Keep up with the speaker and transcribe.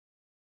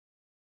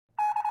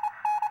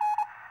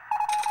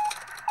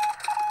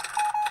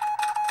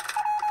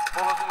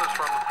bulletin is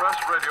from the Press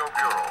Radio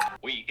Bureau.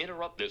 We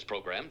interrupt this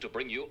program to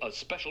bring you a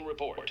special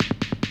report.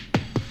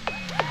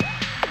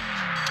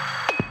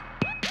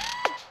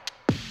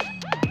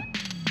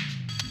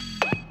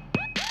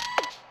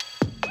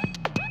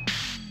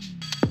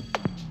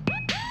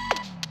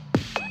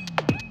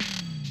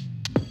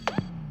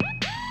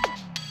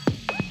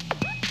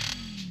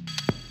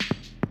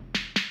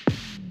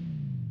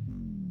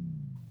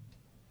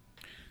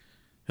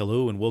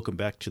 Hello and welcome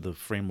back to the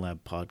FrameLab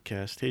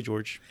podcast. Hey,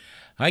 George.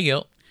 Hi,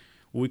 Gil.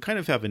 Well, we kind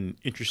of have an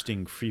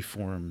interesting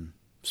freeform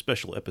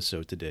special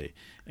episode today.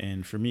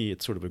 And for me,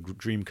 it's sort of a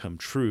dream come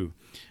true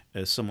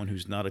as someone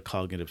who's not a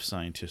cognitive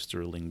scientist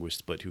or a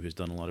linguist, but who has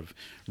done a lot of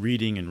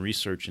reading and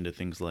research into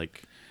things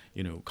like,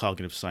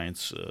 cognitive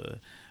science,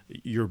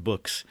 your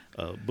books,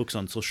 books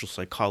on social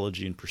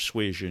psychology and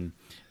persuasion.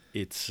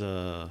 It's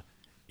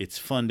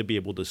fun to be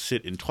able to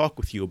sit and talk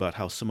with you about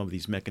how some of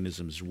these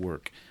mechanisms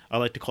work. I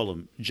like to call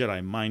them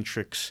Jedi mind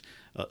tricks.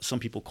 Some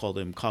people call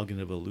them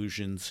cognitive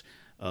illusions.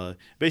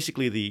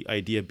 Basically, the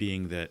idea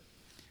being that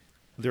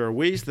there are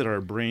ways that our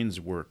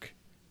brains work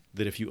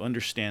that, if you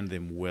understand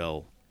them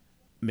well,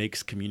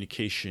 makes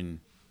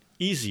communication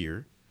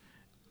easier,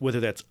 whether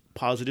that's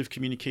positive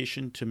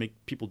communication to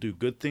make people do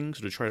good things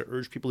or to try to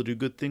urge people to do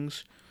good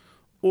things,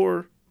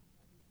 or,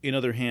 in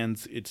other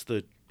hands, it's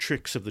the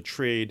tricks of the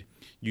trade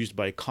used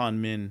by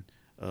con men,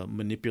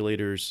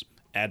 manipulators,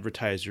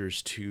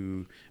 advertisers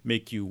to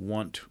make you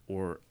want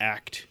or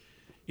act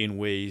in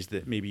ways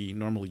that maybe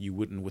normally you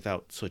wouldn't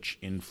without such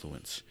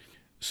influence.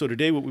 So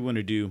today what we want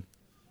to do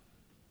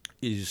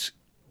is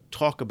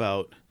talk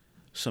about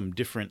some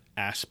different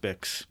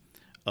aspects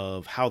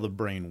of how the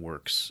brain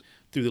works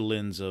through the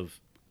lens of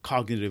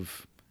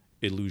cognitive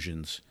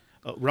illusions.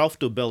 Ralph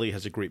Dobelli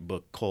has a great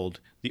book called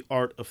The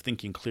Art of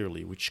Thinking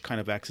Clearly, which kind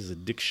of acts as a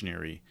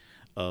dictionary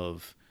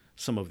of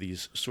some of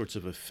these sorts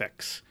of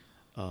effects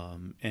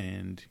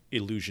and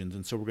illusions.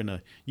 And so we're going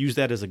to use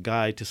that as a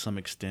guide to some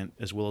extent,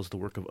 as well as the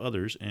work of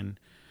others, and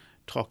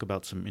talk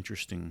about some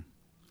interesting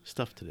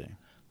stuff today.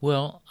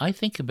 Well, I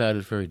think about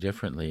it very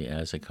differently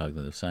as a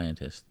cognitive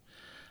scientist.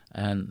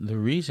 And the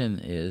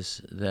reason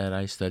is that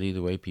I study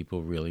the way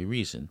people really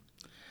reason.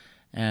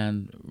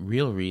 And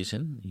real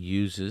reason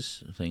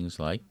uses things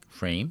like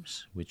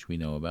frames, which we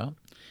know about.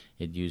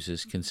 It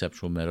uses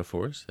conceptual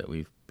metaphors that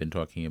we've been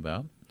talking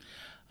about.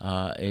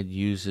 It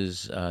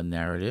uses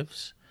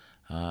narratives.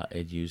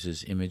 It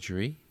uses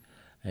imagery.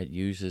 It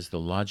uses the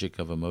logic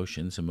of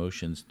emotions.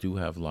 Emotions do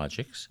have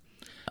logics,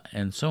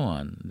 and so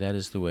on. That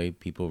is the way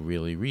people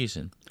really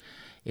reason.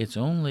 It's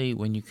only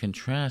when you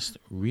contrast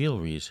real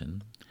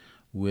reason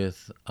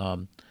with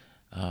an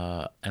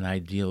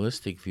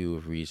idealistic view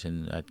of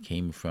reason that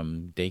came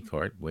from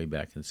Descartes way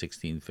back in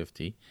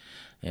 1650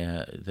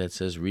 that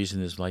says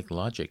reason is like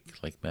logic,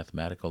 like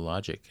mathematical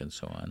logic and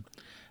so on,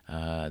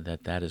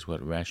 that is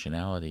what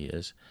rationality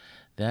is.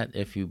 That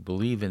if you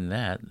believe in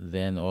that,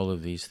 then all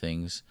of these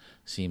things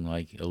seem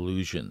like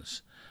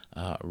illusions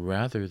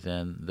rather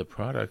than the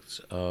products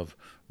of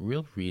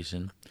real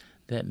reason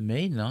that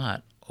may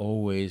not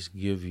always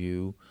give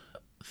you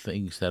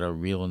things that are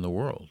real in the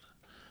world,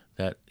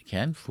 that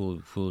can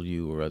fool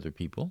you or other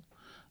people,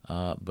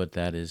 but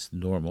that is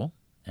normal,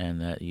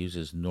 and that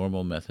uses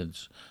normal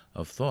methods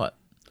of thought.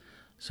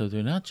 So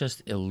they're not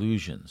just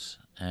illusions,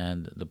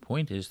 and the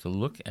point is to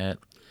look at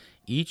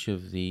each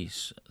of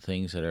these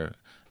things that are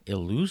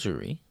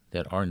illusory,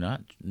 that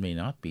may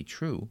not be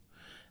true,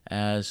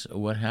 as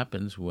what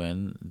happens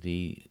when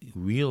the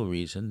real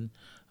reason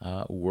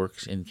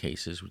works in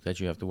cases that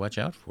you have to watch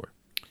out for.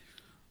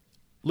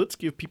 Let's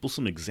give people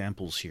some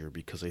examples here,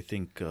 because I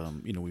think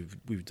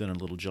we've done a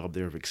little job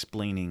there of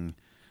explaining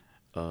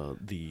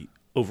the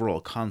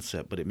overall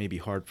concept, but it may be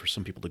hard for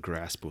some people to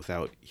grasp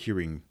without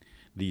hearing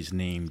these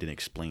named and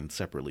explained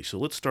separately. So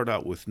let's start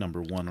out with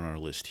number one on our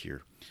list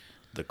here,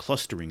 the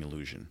clustering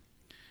illusion.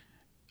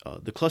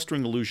 The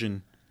clustering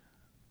illusion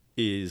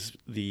is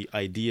the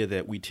idea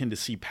that we tend to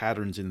see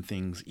patterns in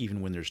things even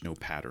when there's no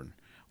pattern.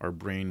 Our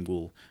brain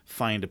will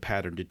find a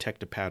pattern,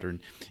 detect a pattern.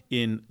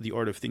 In The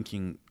Art of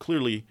Thinking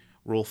Clearly,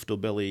 Rolf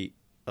Dobelli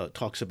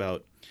talks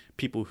about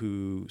people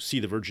who see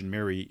the Virgin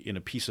Mary in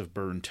a piece of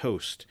burned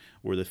toast,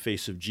 or the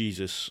face of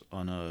Jesus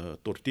on a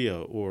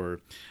tortilla, or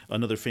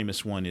another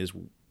famous one is,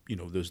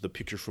 there's the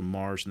picture from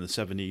Mars in the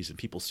 70s, and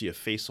people see a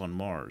face on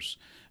Mars.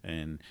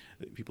 And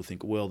people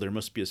think, well, there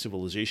must be a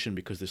civilization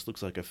because this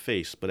looks like a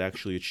face, but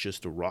actually it's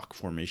just a rock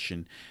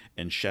formation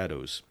and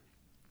shadows.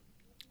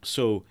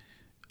 So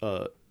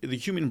the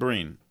human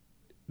brain,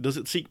 does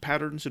it seek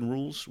patterns and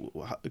rules?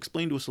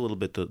 Explain to us a little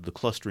bit the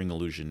clustering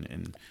illusion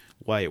and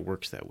why it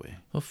works that way.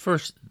 Well,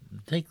 first,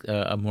 take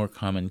a more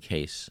common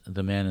case,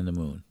 the man in the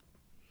moon.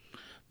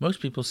 Most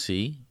people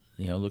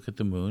look at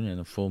the moon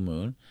and a full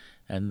moon,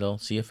 and they'll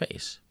see a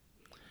face.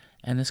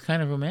 And it's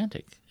kind of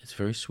romantic. It's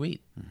very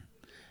sweet.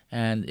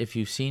 And if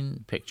you've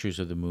seen pictures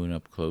of the moon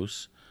up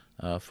close,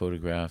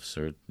 photographs,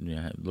 or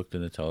looked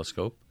in a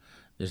telescope,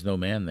 there's no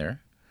man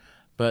there.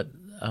 But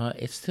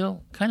it's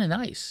still kind of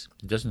nice.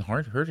 It doesn't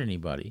hurt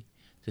anybody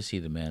to see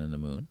the man in the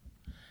moon.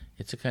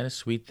 It's a kind of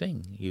sweet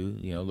thing.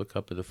 You know look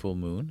up at the full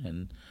moon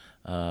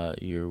and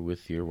you're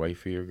with your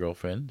wife or your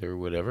girlfriend or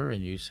whatever,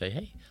 and you say,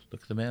 "Hey,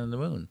 look at the man on the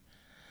moon."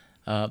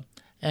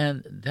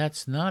 And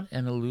that's not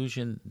an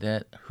illusion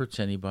that hurts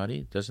anybody.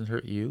 It doesn't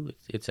hurt you.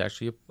 It's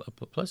actually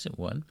a pleasant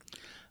one,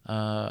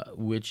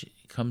 which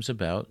comes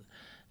about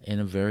in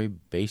a very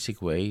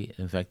basic way.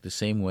 In fact, the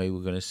same way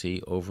we're going to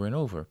see over and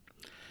over.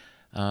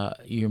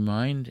 Your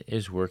mind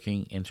is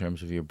working in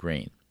terms of your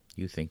brain.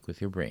 You think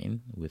with your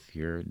brain, with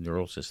your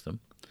neural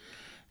system.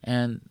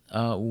 And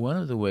one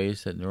of the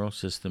ways that neural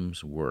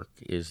systems work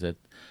is that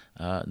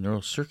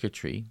neural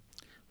circuitry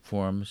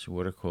forms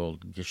what are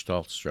called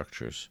Gestalt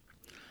structures.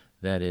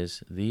 That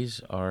is, these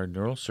are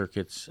neural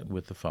circuits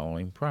with the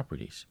following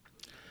properties.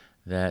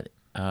 That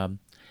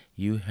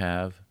you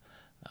have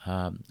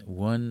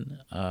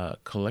one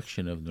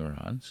collection of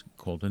neurons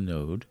called a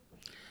node,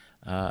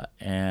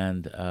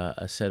 and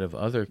a set of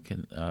other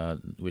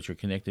which are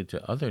connected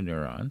to other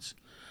neurons,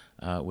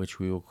 which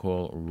we will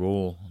call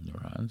role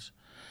neurons.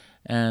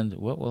 And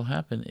what will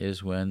happen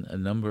is when a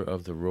number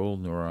of the role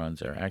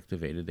neurons are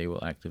activated, they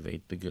will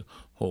activate the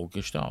whole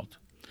gestalt.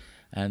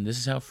 And this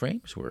is how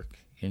frames work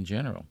in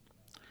general.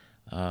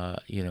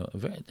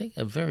 Take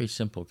a very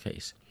simple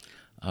case.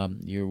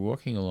 You're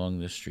walking along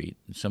the street,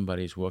 and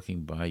somebody's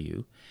walking by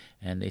you,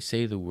 and they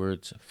say the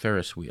words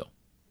Ferris wheel,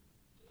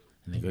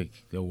 and they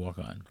go walk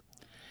on.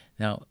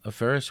 Now, a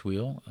Ferris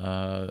wheel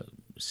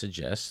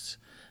suggests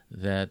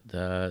that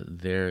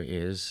there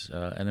is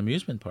an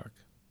amusement park,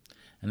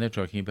 and they're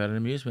talking about an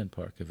amusement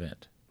park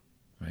event,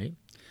 right?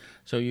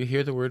 So you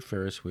hear the word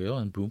Ferris wheel,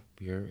 and boom,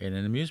 you're in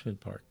an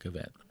amusement park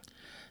event.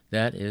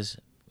 That is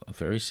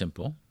very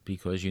simple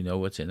because you know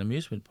what's in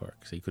amusement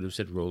parks. They could have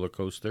said roller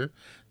coaster.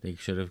 They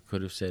could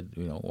have said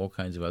all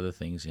kinds of other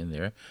things in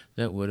there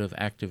that would have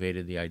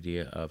activated the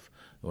idea of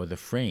or the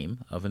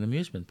frame of an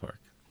amusement park.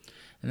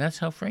 And that's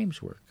how frames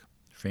work.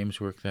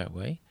 Frames work that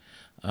way.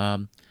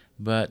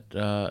 But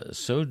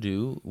so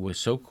do with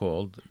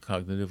so-called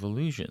cognitive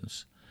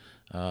illusions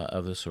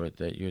of the sort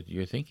that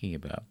you're thinking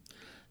about.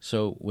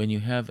 So when you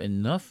have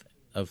enough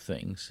of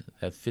things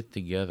that fit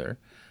together,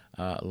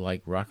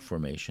 like rock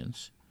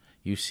formations,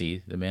 you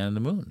see the man on the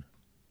moon.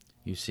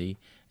 You see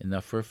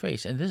enough for a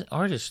face. And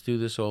artists do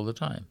this all the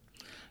time.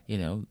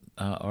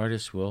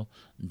 Artists will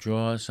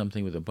draw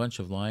something with a bunch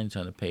of lines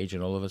on a page,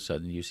 and all of a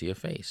sudden you see a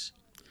face.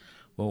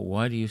 Well,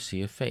 why do you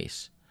see a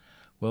face?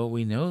 Well,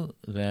 we know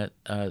that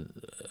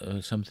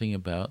something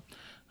about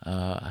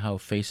how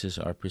faces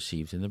are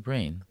perceived in the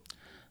brain.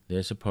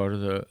 There's a part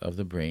of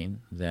the brain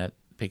that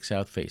picks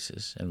out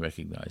faces and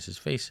recognizes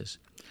faces.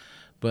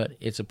 But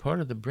it's a part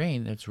of the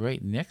brain that's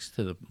right next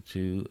to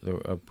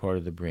a part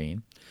of the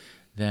brain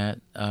that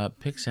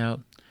picks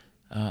out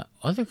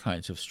other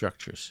kinds of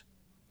structures,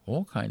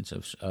 all kinds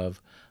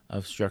of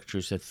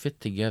structures that fit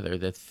together,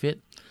 that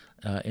fit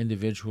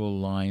individual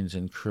lines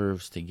and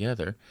curves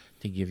together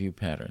to give you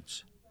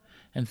patterns.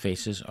 And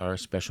faces are a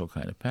special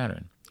kind of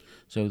pattern.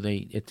 So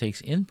it takes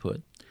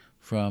input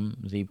from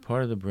the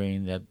part of the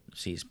brain that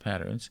sees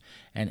patterns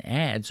and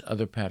adds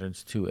other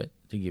patterns to it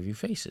to give you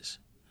faces.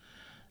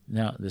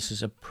 Now, this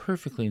is a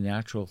perfectly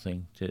natural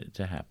thing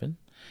to happen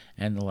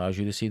and allows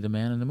you to see the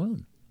man on the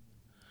moon.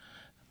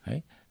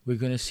 Right? We're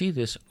going to see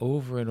this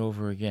over and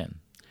over again,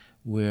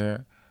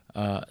 where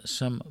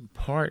some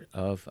part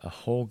of a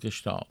whole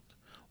gestalt,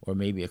 or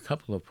maybe a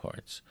couple of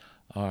parts,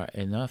 are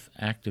enough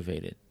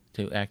activated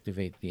to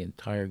activate the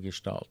entire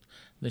gestalt.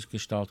 This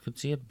gestalt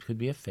could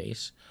be a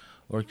face,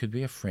 or it could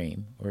be a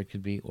frame, or it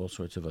could be all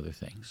sorts of other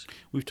things.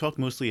 We've talked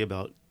mostly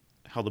about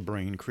how the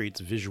brain creates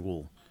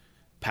visual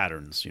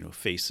patterns,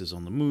 faces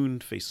on the moon,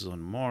 faces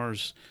on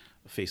Mars,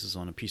 faces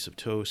on a piece of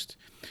toast.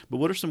 But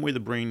what are some ways the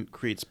brain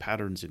creates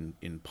patterns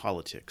in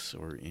politics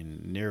or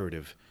in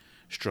narrative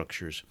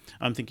structures?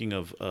 I'm thinking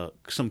of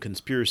some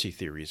conspiracy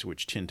theories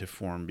which tend to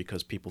form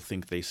because people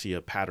think they see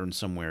a pattern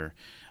somewhere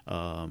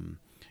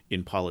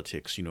in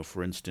politics.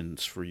 For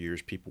instance, for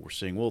years people were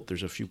saying, well,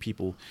 there's a few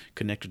people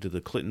connected to the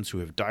Clintons who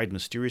have died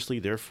mysteriously,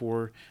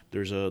 therefore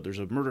there's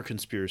a murder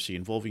conspiracy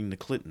involving the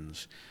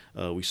Clintons.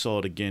 We saw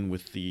it again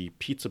with the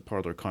pizza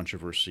parlor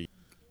controversy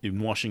in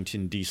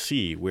Washington,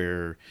 D.C.,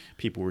 where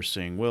people were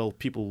saying, well,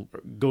 people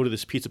go to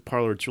this pizza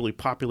parlor, it's really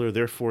popular,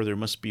 therefore there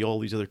must be all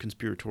these other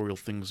conspiratorial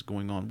things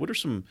going on. What are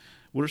some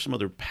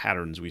other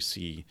patterns we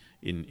see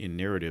in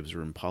narratives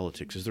or in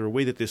politics? Is there a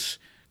way that this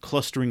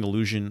clustering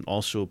illusion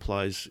also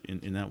applies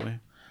in that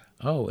way?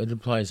 Oh, it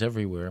applies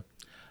everywhere.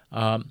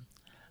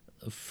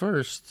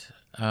 First,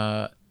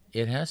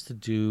 it has to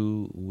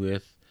do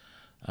with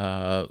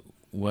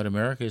what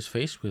America is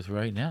faced with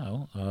right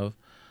now of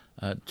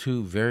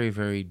two very,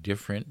 very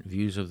different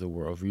views of the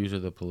world, views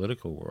of the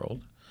political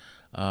world,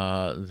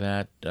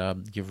 that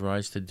give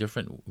rise to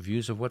different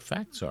views of what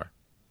facts are.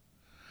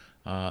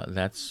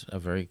 That's a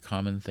very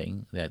common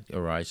thing that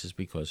arises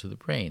because of the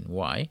brain.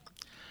 Why?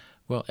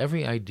 Well,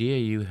 every idea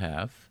you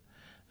have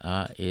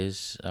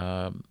is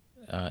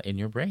in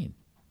your brain.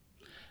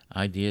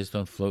 Ideas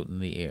don't float in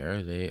the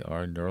air. They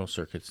are neural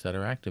circuits that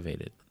are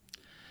activated.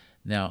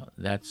 Now,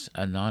 that's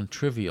a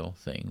non-trivial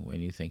thing when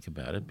you think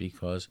about it,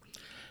 because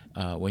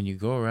when you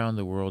go around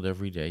the world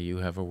every day, you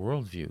have a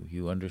worldview.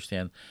 You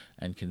understand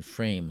and can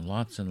frame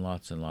lots and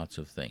lots and lots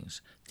of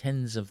things,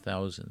 tens of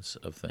thousands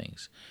of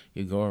things.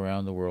 You go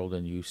around the world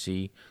and you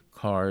see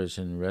cars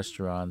and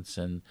restaurants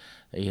and,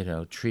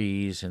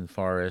 trees and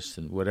forests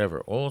and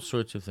whatever, all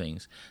sorts of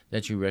things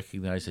that you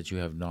recognize that you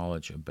have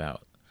knowledge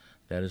about.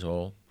 That is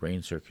all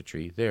brain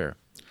circuitry there.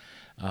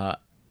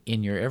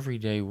 In your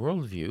everyday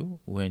worldview,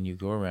 when you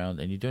go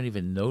around and you don't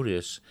even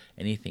notice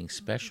anything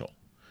special,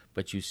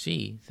 but you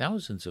see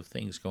thousands of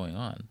things going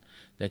on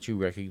that you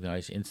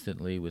recognize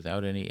instantly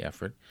without any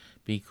effort,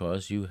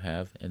 because you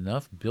have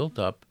enough built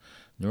up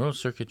neural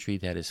circuitry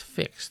that is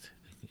fixed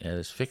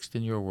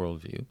in your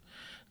worldview,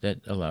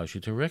 that allows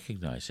you to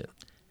recognize it.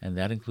 And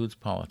that includes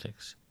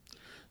politics.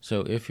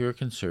 So if you're a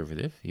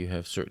conservative, you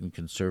have certain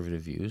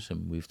conservative views,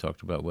 and we've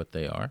talked about what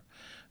they are.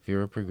 If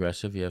you're a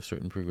progressive, you have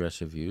certain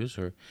progressive views.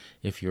 Or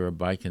if you're a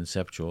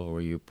biconceptual,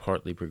 or you're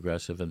partly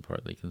progressive and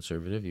partly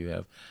conservative, you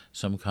have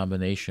some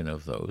combination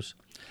of those.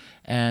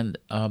 And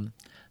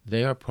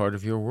they are part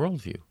of your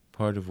worldview,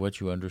 part of what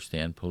you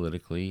understand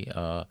politically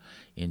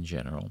in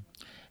general.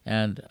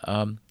 And,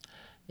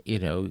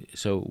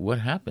 so what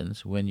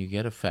happens when you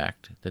get a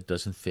fact that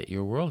doesn't fit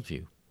your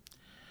worldview?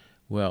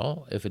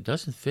 Well, if it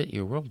doesn't fit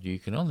your worldview, you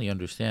can only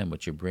understand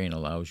what your brain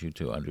allows you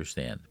to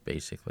understand,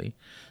 basically.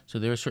 So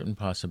there are certain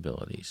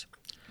possibilities.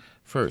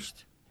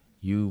 First,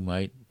 you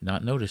might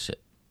not notice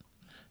it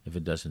if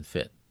it doesn't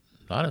fit.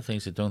 A lot of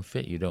things that don't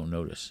fit, you don't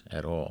notice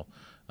at all.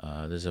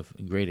 There's a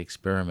great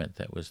experiment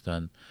that was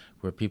done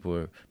where people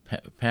were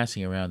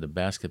passing around a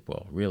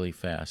basketball really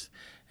fast,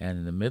 and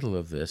in the middle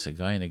of this, a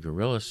guy in a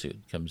gorilla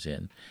suit comes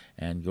in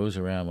and goes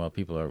around while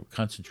people are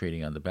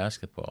concentrating on the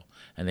basketball,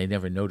 and they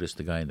never notice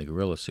the guy in the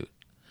gorilla suit.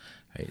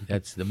 Right?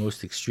 That's the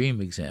most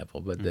extreme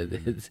example, but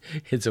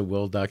it's a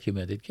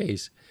well-documented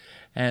case.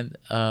 And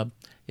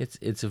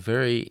it's a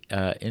very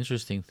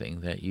interesting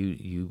thing that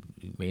you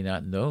may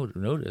not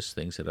notice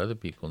things that other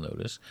people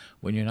notice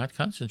when you're not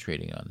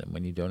concentrating on them,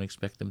 when you don't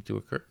expect them to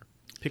occur.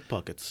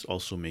 Pickpockets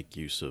also make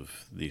use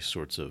of these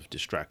sorts of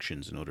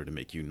distractions in order to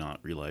make you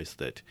not realize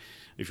that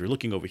if you're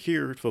looking over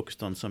here,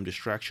 focused on some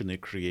distraction they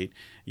create,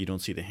 you don't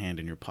see the hand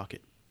in your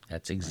pocket.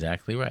 That's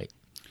exactly right.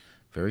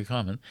 Very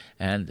common,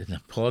 and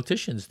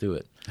politicians do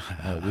it.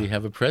 We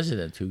have a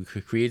president who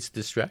creates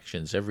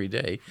distractions every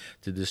day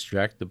to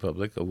distract the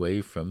public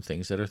away from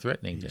things that are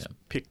threatening to him.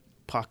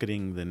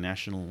 Pickpocketing the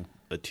national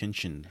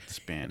attention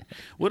span.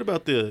 What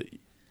about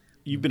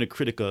you've been a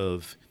critic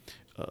of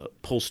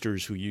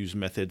pollsters who use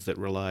methods that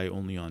rely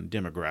only on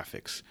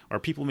demographics. Are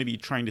people maybe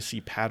trying to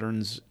see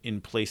patterns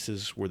in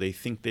places where they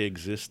think they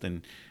exist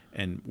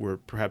and where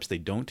perhaps they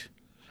don't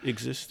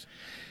exist?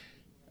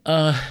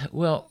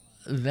 Well,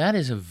 that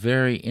is a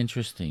very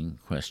interesting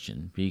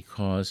question,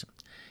 because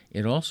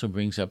it also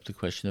brings up the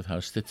question of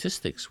how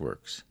statistics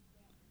works.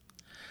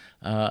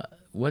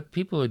 What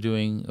people are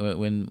doing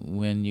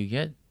when you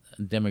get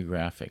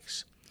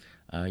demographics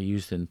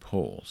used in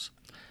polls,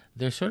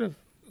 they're sort of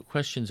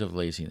questions of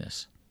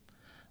laziness.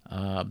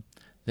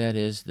 That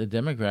is, the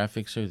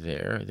demographics are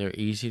there; they're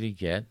easy to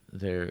get.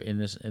 They're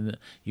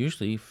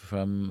usually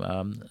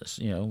from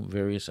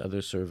various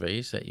other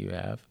surveys that you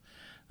have.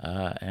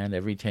 And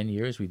every 10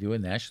 years we do a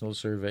national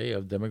survey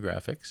of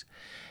demographics,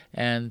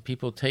 and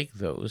people take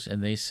those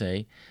and they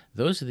say,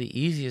 those are the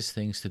easiest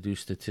things to do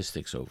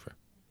statistics over.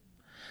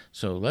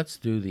 So let's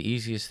do the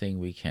easiest thing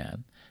we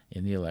can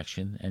in the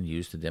election and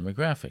use the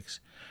demographics.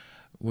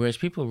 Whereas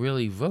people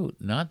really vote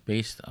not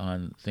based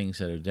on things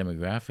that are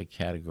demographic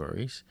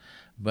categories,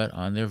 but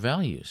on their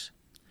values.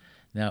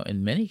 Now,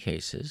 in many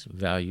cases,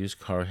 values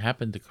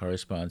happen to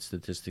correspond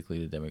statistically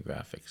to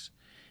demographics.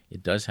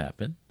 It does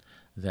happen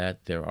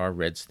that there are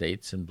red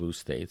states and blue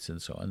states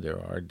and so on. There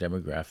are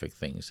demographic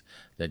things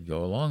that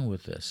go along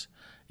with this.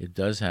 It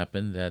does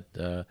happen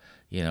that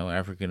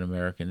African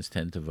Americans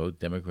tend to vote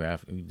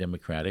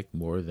Democratic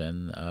more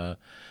than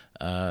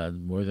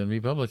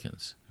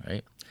Republicans,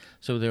 right?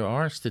 So there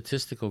are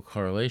statistical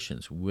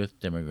correlations with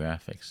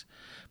demographics,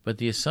 but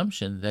the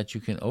assumption that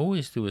you can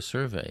always do a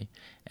survey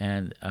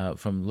and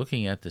from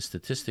looking at the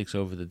statistics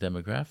over the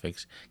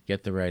demographics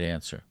get the right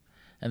answer.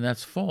 And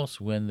that's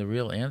false when the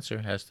real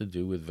answer has to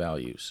do with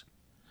values.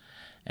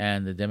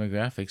 And the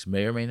demographics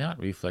may or may not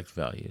reflect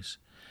values.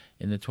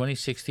 In the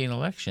 2016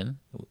 election,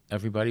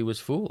 everybody was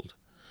fooled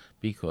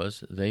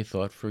because they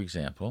thought, for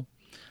example,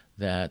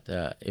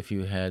 that if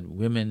you had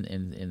women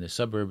in the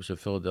suburbs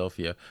of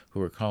Philadelphia who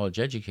were college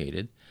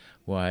educated,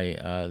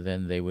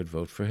 then they would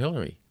vote for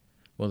Hillary.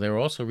 Well, they were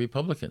also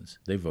Republicans.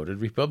 They voted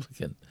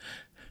Republican.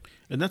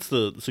 And that's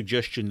the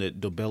suggestion that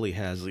Dobelli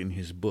has in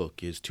his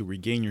book, is to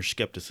regain your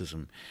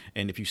skepticism.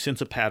 And if you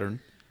sense a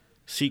pattern,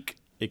 seek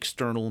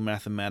external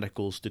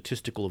mathematical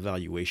statistical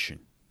evaluation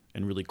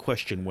and really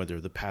question whether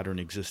the pattern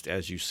exists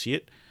as you see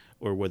it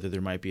or whether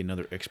there might be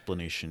another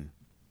explanation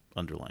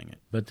underlying it.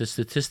 But the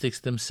statistics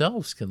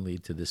themselves can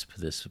lead to this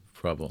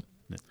problem.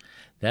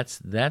 That's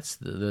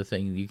the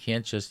thing. You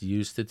can't just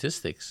use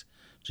statistics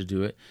to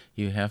do it,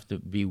 you have to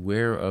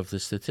beware of the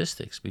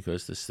statistics,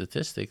 because the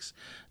statistics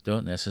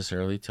don't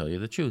necessarily tell you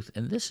the truth.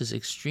 And this is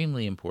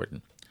extremely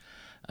important.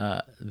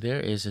 There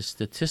is a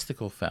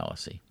statistical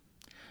fallacy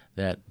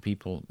that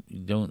people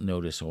don't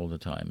notice all the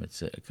time.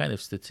 It's a kind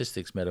of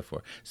statistics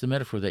metaphor. It's the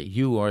metaphor that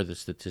you are the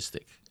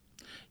statistic.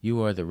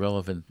 You are the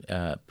relevant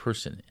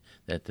person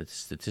that the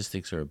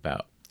statistics are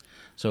about.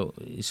 So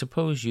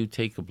suppose you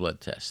take a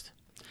blood test,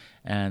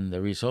 and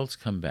the results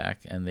come back,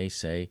 and they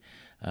say,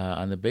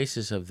 on the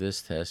basis of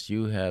this test,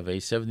 you have a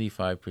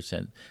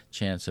 75%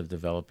 chance of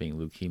developing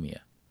leukemia.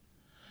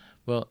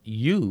 Well,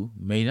 you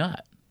may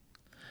not.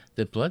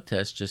 The blood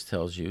test just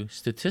tells you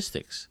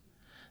statistics.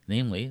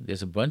 Namely,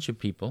 there's a bunch of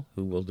people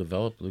who will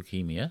develop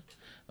leukemia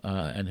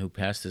and who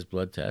pass this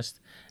blood test,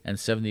 and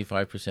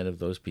 75% of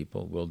those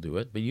people will do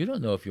it. But you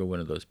don't know if you're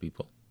one of those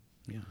people.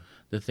 Yeah.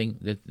 The thing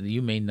that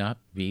you may not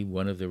be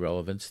one of the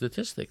relevant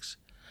statistics.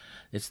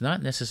 It's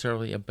not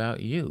necessarily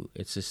about you.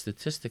 It's a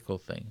statistical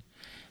thing.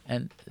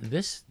 And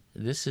this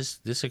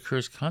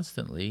occurs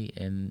constantly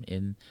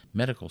in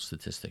medical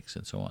statistics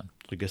and so on.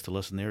 I guess the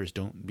lesson there is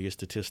don't be a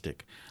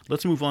statistic.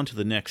 Let's move on to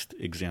the next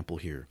example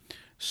here.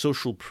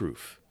 Social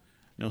proof.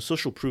 Now,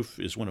 social proof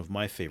is one of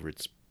my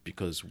favorites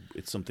because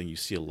it's something you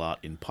see a lot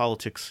in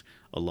politics,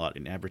 a lot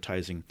in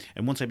advertising.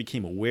 And once I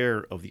became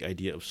aware of the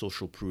idea of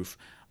social proof,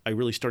 I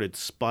really started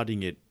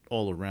spotting it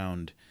all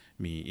around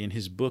me. In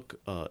his book,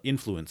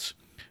 Influence,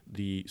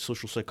 the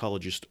social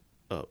psychologist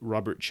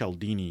Robert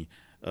Cialdini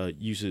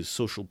uses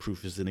social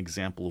proof as an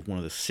example of one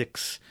of the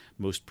 6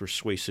 most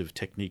persuasive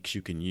techniques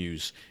you can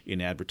use in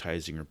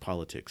advertising or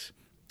politics.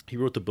 He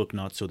wrote the book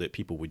not so that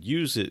people would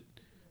use it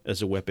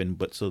as a weapon,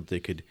 but so that they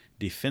could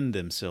defend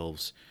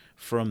themselves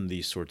from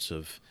these sorts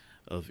of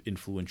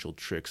influential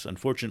tricks.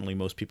 Unfortunately,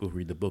 most people who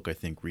read the book, I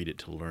think, read it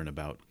to learn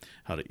about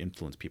how to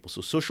influence people.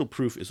 So social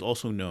proof is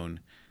also known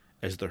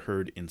as the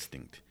herd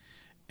instinct.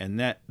 And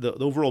that the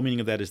overall meaning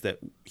of that is that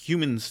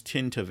humans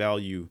tend to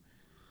value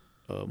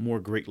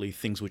more greatly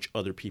things which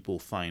other people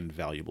find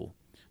valuable.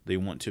 They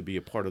want to be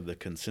a part of the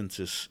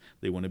consensus.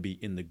 They want to be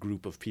in the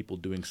group of people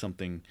doing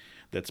something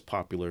that's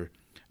popular.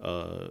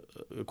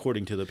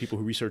 According to the people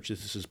who research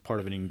this is part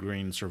of an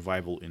ingrained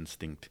survival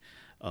instinct.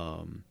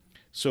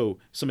 So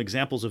some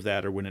examples of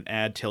that are when an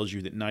ad tells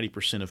you that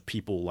 90% of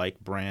people like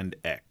brand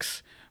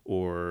X,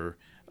 or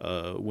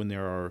when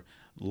there are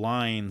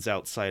lines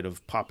outside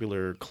of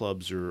popular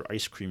clubs or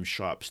ice cream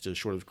shops to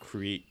sort of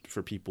create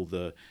for people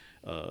the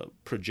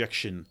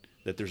projection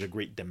that there's a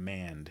great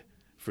demand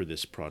for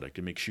this product.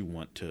 It makes you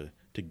want to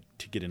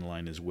get in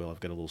line as well. I've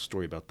got a little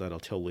story about that I'll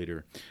tell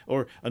later.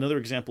 Or another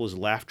example is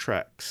laugh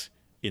tracks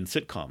in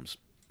sitcoms.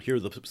 Here are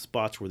the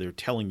spots where they're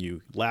telling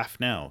you, laugh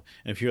now.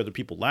 And if you hear other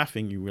people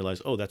laughing, you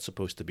realize, oh, that's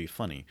supposed to be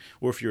funny.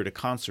 Or if you're at a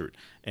concert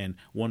and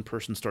one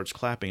person starts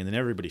clapping and then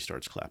everybody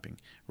starts clapping,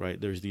 right?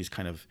 There's these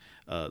kind of,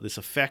 this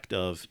effect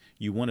of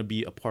you want to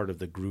be a part of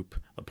the group,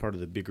 a part of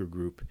the bigger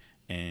group,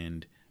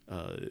 and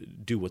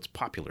do what's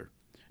popular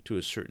to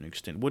a certain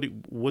extent.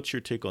 What's your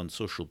take on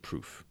social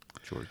proof,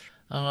 George?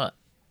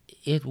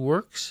 It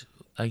works,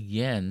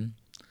 again,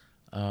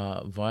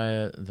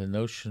 via the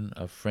notion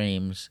of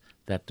frames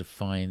that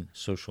define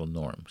social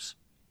norms.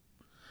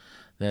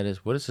 That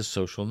is, what is a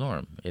social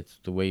norm? It's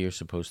the way you're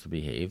supposed to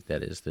behave.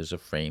 That is, there's a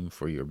frame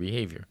for your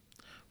behavior,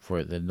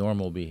 for the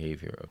normal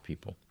behavior of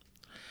people.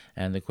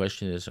 And the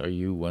question is, are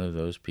you one of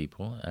those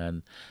people?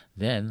 And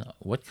then,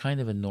 what kind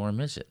of a norm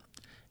is it?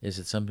 Is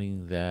it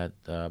something that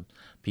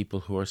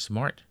people who are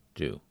smart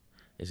do?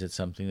 Is it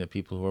something that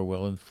people who are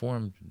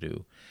well-informed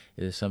do?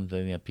 Is it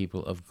something that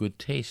people of good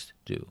taste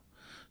do?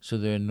 So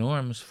there are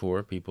norms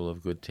for people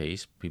of good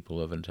taste,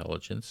 people of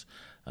intelligence,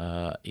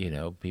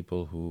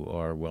 people who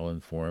are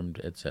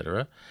well-informed,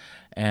 etc.,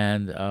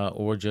 and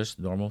or just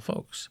normal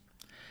folks.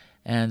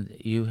 And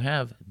you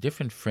have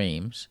different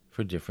frames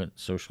for different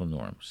social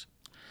norms.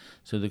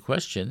 So the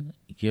question,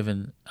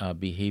 given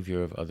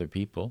behavior of other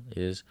people,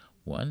 is,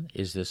 one,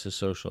 is this a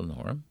social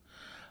norm?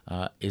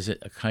 Is it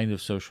a kind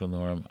of social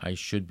norm I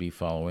should be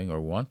following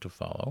or want to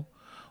follow?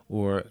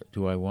 Or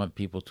do I want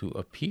people to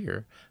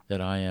appear that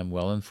I am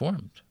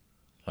well-informed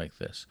like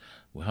this?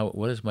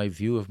 What is my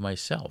view of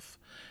myself?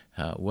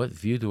 What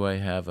view do I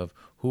have of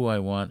who I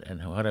want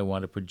and what I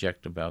want to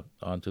project about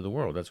onto the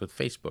world? That's what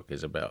Facebook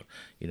is about.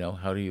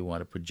 How do you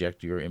want to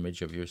project your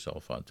image of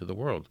yourself onto the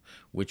world,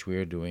 which we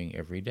are doing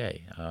every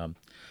day.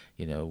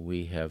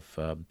 We have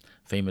a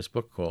famous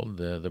book called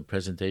The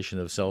Presentation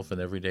of Self in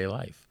Everyday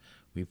Life.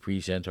 We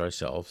present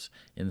ourselves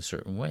in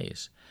certain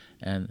ways.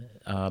 And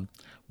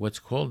what is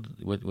called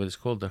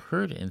the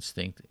herd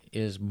instinct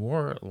is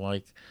more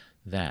like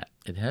that.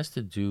 It has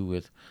to do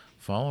with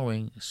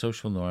following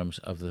social norms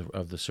of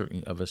a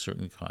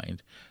certain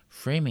kind,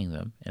 framing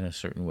them in a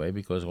certain way,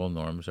 because all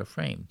norms are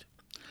framed.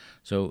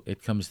 So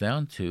it comes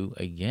down to,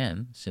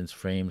 again, since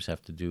frames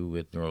have to do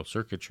with neural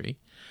circuitry,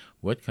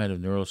 what kind of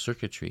neural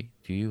circuitry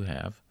do you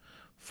have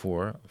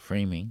for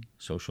framing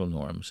social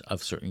norms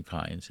of certain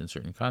kinds in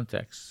certain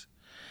contexts?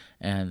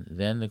 And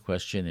then the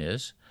question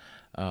is,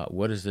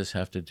 what does this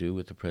have to do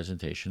with the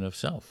presentation of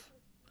self?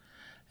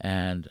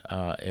 And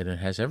it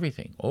has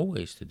everything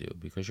always to do,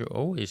 because you're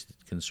always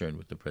concerned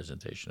with the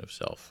presentation of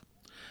self.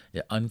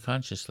 Yeah,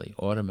 unconsciously,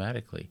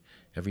 automatically,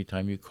 every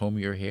time you comb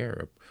your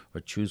hair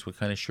or choose what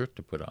kind of shirt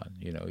to put on,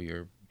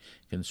 you're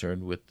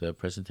concerned with the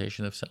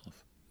presentation of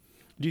self.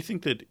 Do you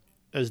think that,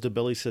 as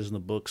Dobelli says in the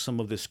book, some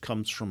of this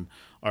comes from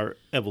our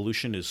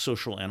evolution as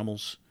social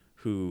animals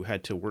who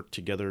had to work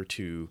together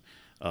to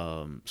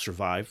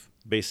survive,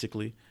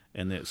 basically,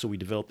 and that so we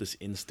developed this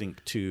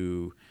instinct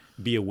to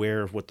be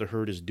aware of what the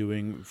herd is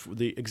doing?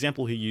 The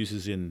example he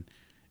uses in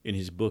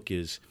his book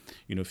is,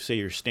 if say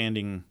you're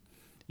standing,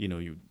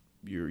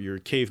 you're a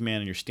caveman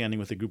and you're standing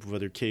with a group of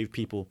other cave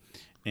people,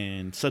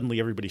 and suddenly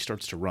everybody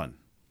starts to run.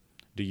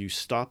 Do you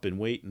stop and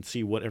wait and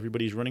see what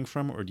everybody's running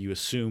from, or do you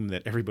assume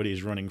that everybody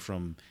is running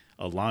from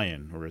a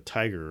lion or a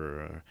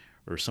tiger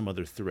or some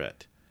other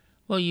threat?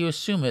 Well, you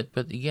assume it,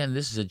 but again,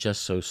 this is a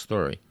just so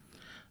story.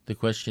 The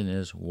question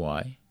is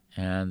why,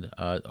 and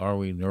are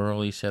we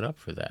neurally set up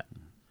for that?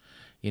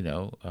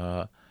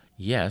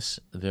 Yes,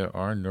 there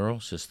are neural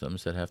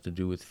systems that have to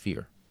do with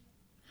fear,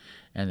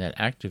 and that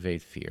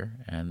activate fear.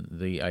 And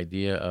the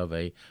idea of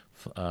a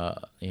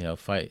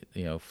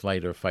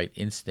flight or fight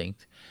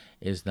instinct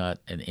is not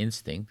an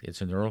instinct;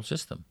 it's a neural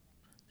system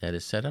that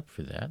is set up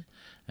for that.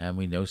 And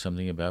we know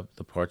something about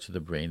the parts of the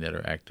brain that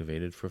are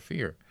activated for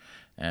fear,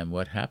 and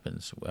what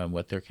happens, and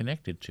what they're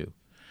connected to.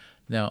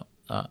 Now,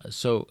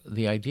 so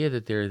the idea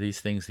that there are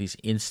these things, these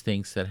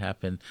instincts that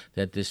happen,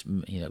 that this,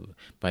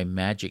 by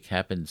magic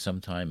happened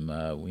sometime,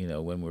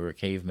 when we were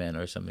cavemen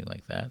or something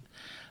like that,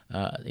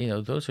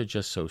 those are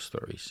just so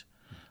stories.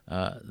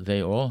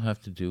 They all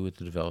have to do with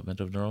the development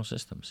of neural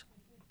systems.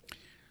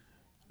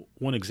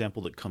 One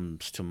example that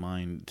comes to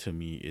mind to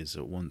me is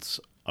once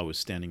I was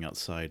standing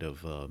outside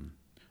of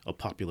a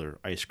popular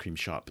ice cream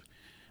shop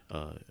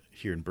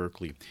here in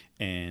Berkeley,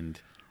 and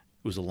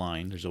it was a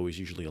line. There's always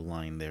usually a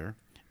line there.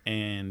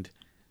 And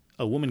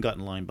a woman got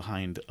in line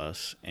behind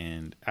us,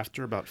 and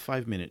after about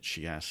 5 minutes,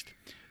 she asked,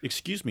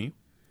 "Excuse me,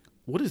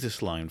 what is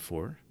this line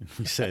for?" And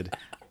we said,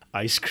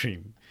 "Ice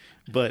cream."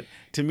 But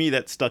to me,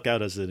 that stuck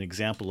out as an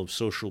example of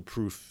social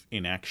proof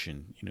in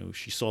action.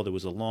 She saw there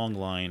was a long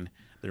line.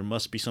 There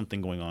must be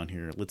something going on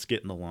here. Let's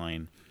get in the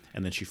line.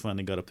 And then she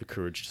finally got up the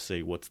courage to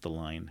say, "What's the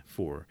line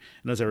for?"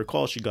 And as I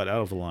recall, she got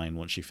out of the line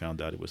once she found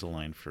out it was a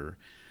line for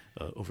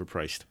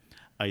overpriced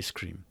ice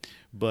cream.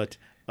 But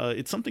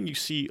it's something you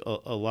see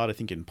a lot, I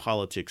think, in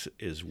politics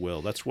as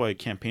well. That's why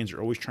campaigns are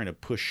always trying to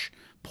push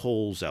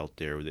polls out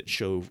there that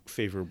show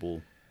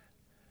favorable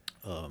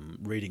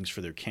ratings for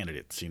their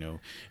candidates.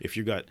 If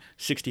you got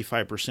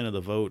 65% of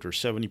the vote or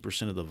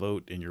 70% of the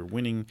vote and you're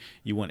winning,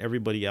 you want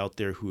everybody out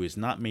there who has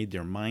not made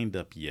their mind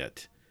up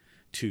yet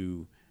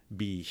to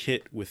be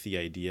hit with the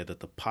idea that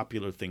the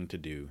popular thing to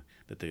do,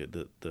 that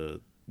the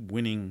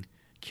winning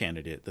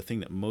candidate, the thing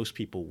that most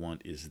people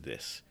want is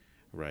this.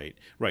 Right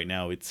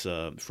now, it's,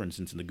 for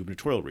instance, in the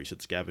gubernatorial race,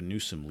 it's Gavin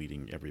Newsom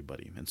leading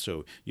everybody. And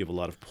so you have a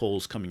lot of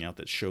polls coming out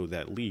that show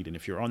that lead. And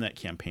if you're on that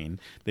campaign,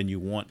 then you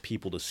want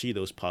people to see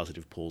those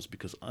positive polls,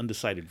 because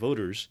undecided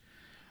voters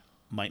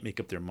might make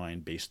up their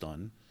mind based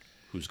on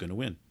who's going to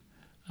win.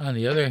 On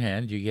the other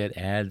hand, you get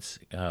ads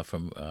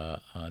from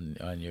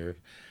on your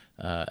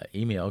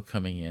email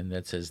coming in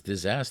that says,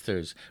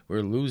 "Disasters,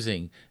 we're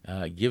losing,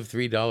 give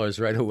 $3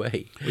 right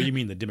away." Well, you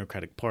mean the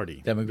Democratic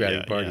Party.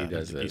 Democratic Party I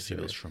does think you this. see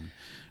those from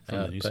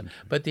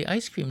But the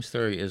ice cream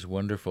story is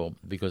wonderful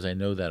because I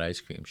know that ice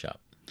cream shop,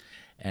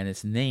 and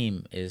its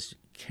name is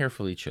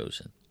carefully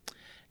chosen.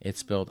 It's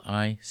spelled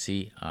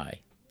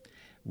ICI,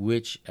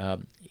 which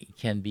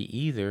can be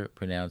either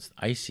pronounced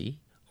icy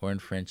or in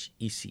French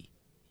ici.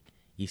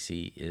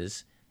 Ici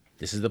is,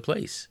 this is the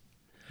place.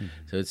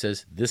 Mm-hmm. So it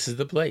says, this is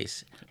the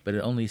place, but it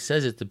only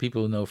says it to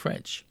people who know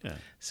French. Yeah.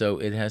 So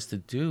it has to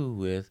do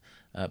with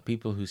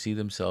people who see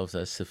themselves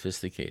as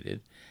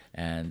sophisticated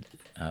and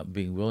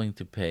being willing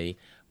to pay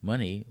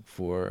money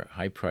for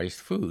high-priced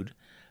food,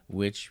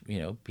 which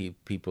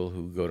people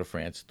who go to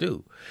France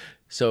do.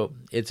 So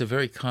it's a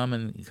very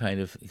common kind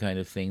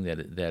of thing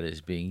that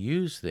is being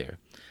used there.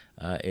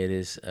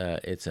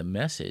 It's a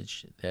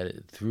message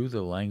that through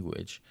the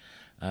language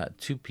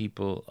to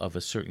people of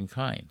a certain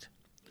kind,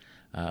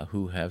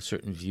 who have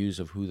certain views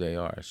of who they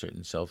are,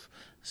 certain self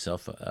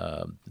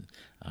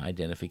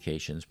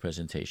identifications,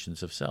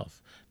 presentations of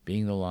self.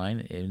 Being the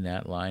line in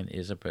that line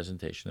is a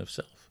presentation of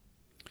self.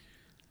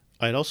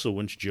 I had also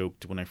once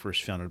joked when I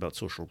first found out about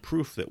social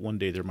proof that one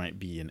day there might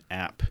be an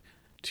app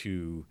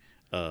to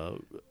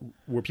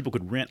where people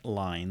could rent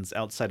lines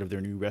outside of their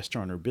new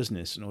restaurant or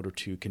business in order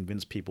to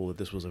convince people that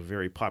this was a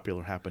very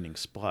popular happening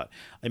spot.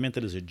 I meant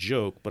that as a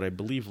joke, but I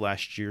believe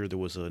last year there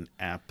was an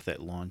app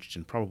that launched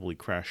and probably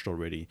crashed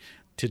already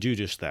to do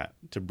just that,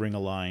 to bring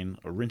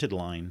a rented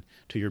line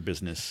to your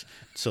business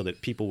so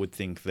that people would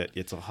think that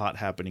it's a hot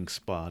happening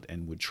spot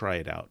and would try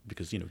it out,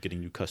 because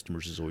getting new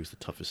customers is always the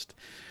toughest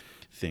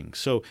thing.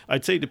 So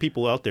I'd say to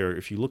people out there,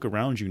 if you look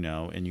around you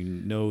now and you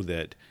know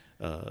that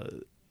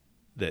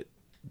that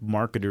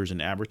marketers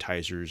and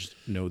advertisers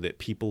know that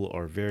people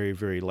are very,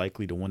 very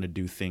likely to want to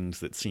do things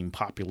that seem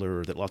popular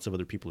or that lots of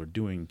other people are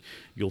doing,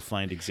 you'll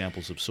find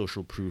examples of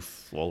social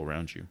proof all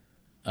around you.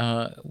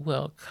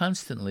 Well,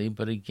 constantly,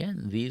 but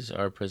again, these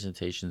are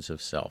presentations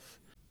of self.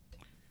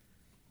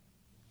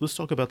 Let's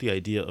talk about the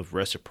idea of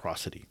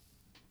reciprocity.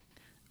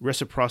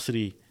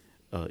 Reciprocity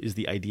is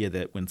the idea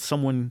that when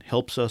someone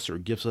helps us or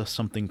gives us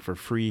something for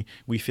free,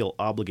 we feel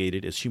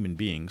obligated as human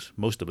beings,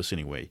 most of us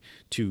anyway,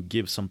 to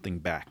give something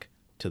back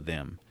to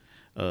them.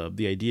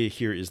 The idea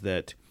here is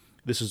that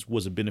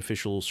was a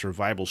beneficial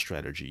survival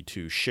strategy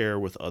to share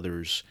with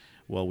others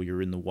while we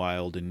were in the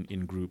wild and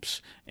in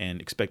groups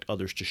and expect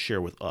others to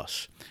share with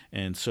us.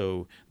 And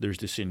so there's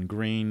this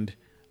ingrained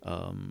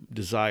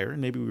desire,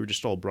 and maybe we were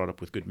just all brought up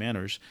with good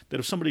manners, that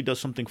if somebody does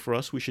something for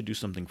us, we should do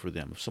something for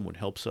them. If someone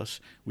helps us,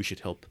 we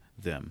should help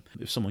them.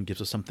 If someone gives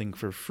us something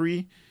for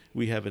free,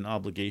 we have an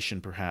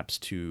obligation perhaps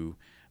to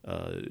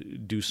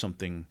do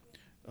something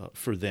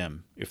for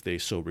them if they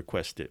so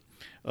request it.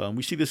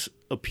 We see this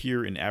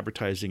appear in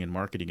advertising and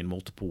marketing in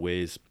multiple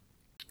ways.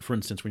 For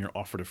instance, when you're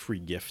offered a free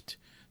gift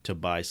to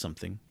buy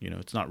something,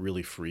 it's not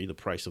really free. The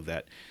price of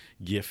that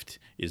gift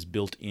is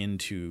built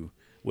into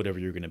whatever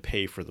you're going to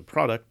pay for the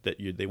product that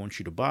they want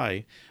you to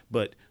buy.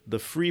 But the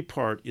free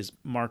part is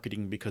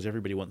marketing because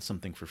everybody wants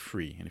something for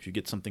free. And if you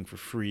get something for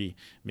free,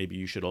 maybe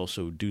you should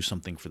also do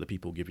something for the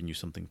people giving you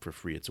something for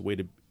free. It's a way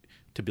to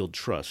build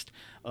trust.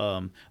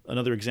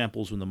 Another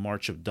example is when the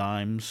March of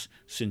Dimes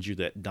sends you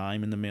that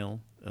dime in the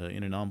mail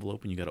in an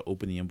envelope, and you got to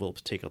open the envelope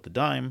to take out the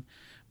dime.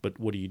 But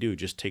what do?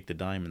 Just take the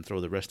dime and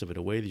throw the rest of it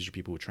away? These are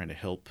people who are trying to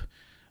help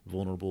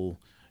vulnerable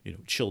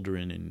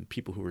children and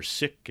people who are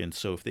sick. And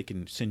so if they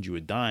can send you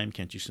a dime,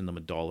 can't you send them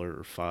 $1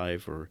 or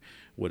 $5 or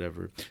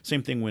whatever?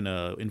 Same thing when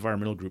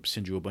environmental groups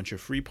send you a bunch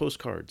of free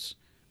postcards,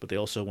 but they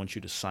also want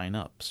you to sign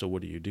up. So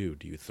what do?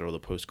 Do you throw the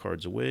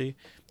postcards away?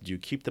 Do you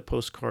keep the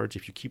postcards?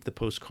 If you keep the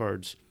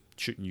postcards,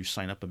 shouldn't you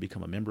sign up and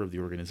become a member of the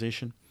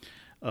organization?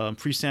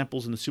 Free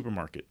samples in the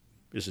supermarket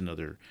is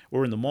another,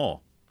 or in the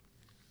mall.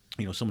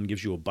 Someone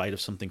gives you a bite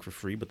of something for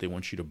free, but they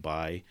want you to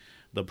buy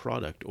the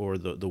product. Or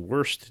the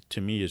worst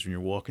to me is when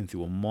you're walking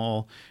through a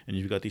mall and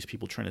you've got these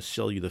people trying to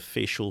sell you the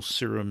facial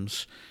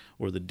serums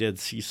or the Dead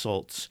Sea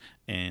salts,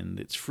 and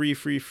it's free,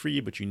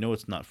 but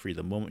it's not free.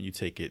 The moment you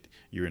take it,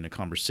 you're in a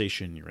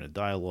conversation, you're in a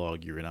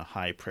dialogue, you're in a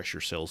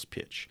high-pressure sales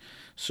pitch.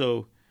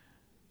 So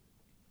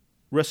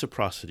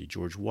reciprocity,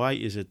 George, why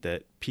is it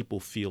that people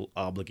feel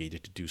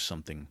obligated to do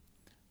something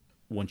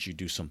once you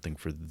do something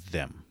for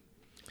them?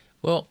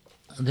 Well,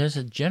 there's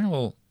a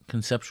general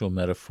conceptual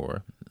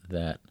metaphor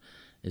that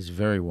is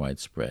very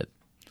widespread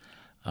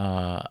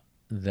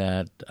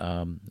that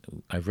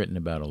I've written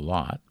about a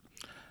lot.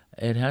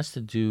 It has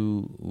to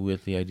do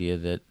with the idea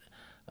that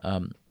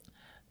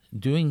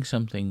doing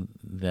something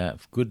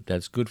that's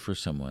good for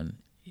someone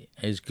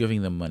is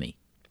giving them money.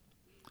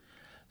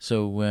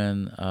 So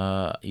when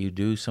you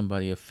do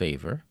somebody a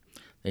favor,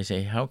 they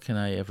say, "How can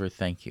I ever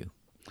thank you?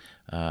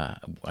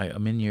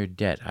 I'm in your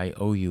debt. I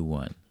owe you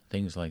one."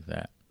 Things like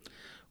that,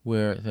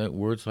 where the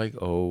words like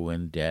owe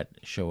and debt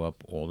show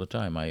up all the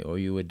time. I owe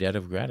you a debt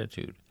of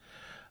gratitude.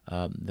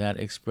 That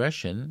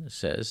expression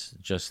says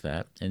just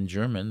that. In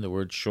German, the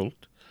word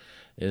Schuld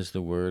is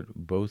the word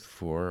both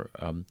for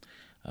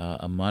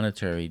a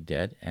monetary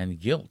debt and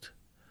guilt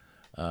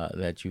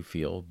that you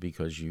feel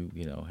because you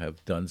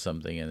have done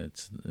something and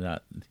it's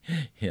not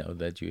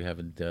that you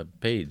haven't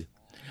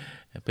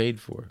paid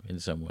for in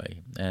some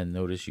way. And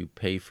notice you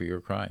pay for your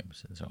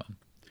crimes and so on.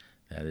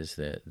 That is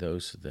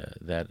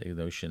that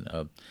notion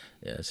of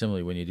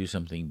similarly when you do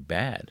something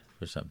bad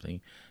for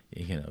something,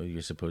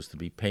 you're supposed to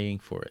be paying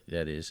for it.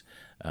 That is,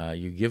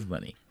 you give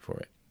money for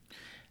it,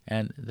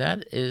 and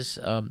that is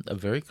a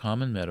very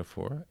common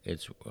metaphor.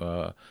 It's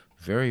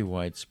very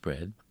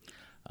widespread,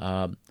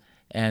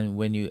 and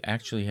when you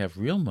actually have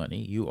real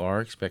money, you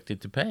are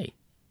expected to pay.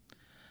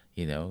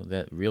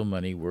 That real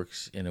money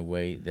works in a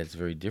way that's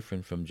very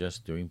different from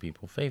just doing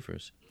people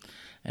favors.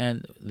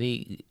 And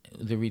the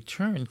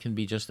return can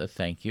be just a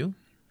thank you.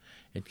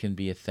 It can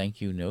be a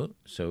thank you note.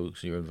 So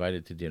you're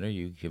invited to dinner,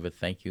 you give a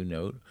thank you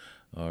note,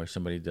 or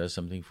somebody does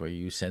something for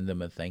you, you send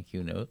them a thank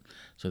you note.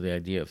 So the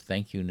idea of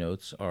thank you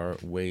notes are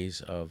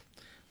ways of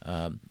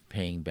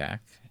paying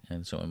back,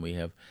 and so on. We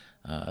have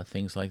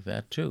things like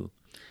that too.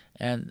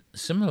 And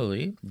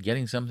similarly,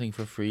 getting something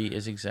for free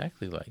is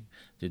exactly like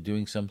they're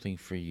doing something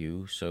for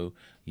you, so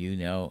you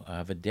now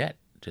have a debt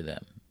to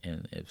them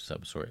of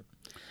some sort.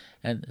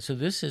 And so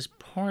this is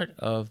part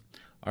of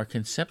our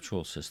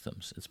conceptual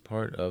systems. It's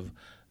part of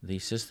the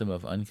system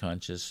of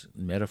unconscious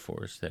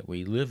metaphors that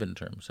we live in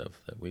terms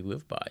of, that we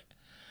live by.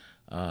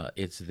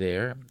 It's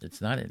there.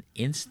 It's not an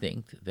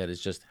instinct that has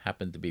just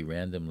happened to be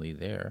randomly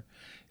there.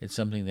 It's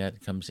something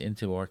that comes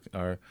into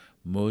our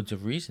modes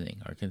of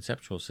reasoning, our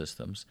conceptual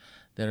systems,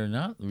 that are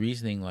not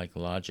reasoning like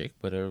logic,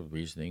 but are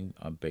reasoning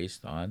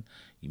based on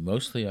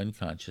mostly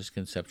unconscious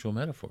conceptual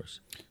metaphors.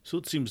 So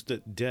it seems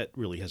that debt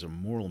really has a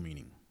moral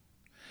meaning.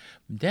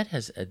 Debt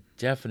has a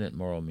definite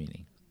moral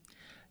meaning.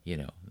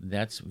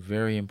 That's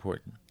very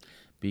important,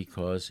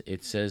 because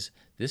it says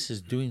this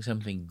is doing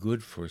something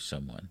good for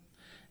someone.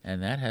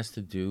 And that has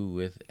to do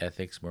with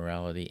ethics,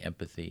 morality,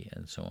 empathy,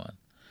 and so on.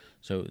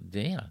 So,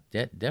 yeah,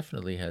 debt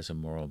definitely has a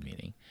moral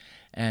meaning.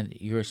 And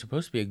you're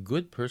supposed to be a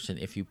good person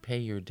if you pay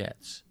your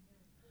debts.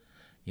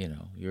 You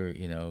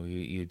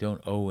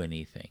don't owe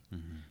anything.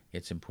 Mm-hmm.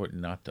 It's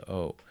important not to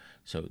owe.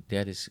 So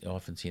debt is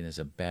often seen as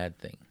a bad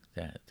thing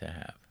to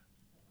have.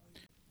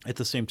 At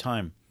the same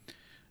time,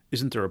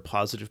 isn't there a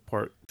positive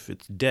part? If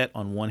it's debt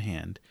on one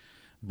hand,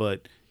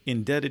 but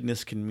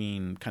indebtedness can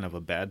mean kind of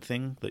a bad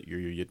thing, that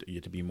you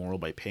have to be moral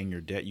by paying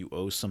your debt. You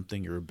owe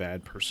something. You're a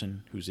bad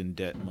person who's in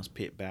debt and must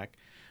pay it back.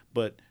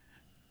 But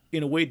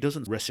in a way,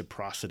 doesn't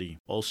reciprocity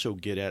also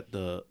get at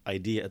the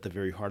idea at the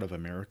very heart of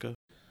America?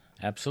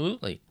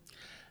 Absolutely.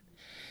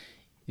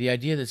 The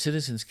idea that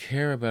citizens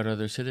care about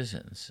other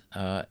citizens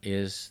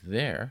is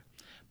there,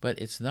 but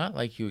it's not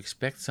like you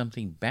expect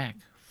something back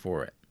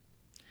for it.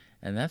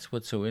 And that's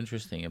what's so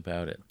interesting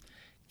about it.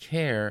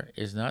 Care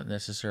is not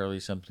necessarily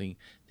something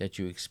that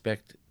you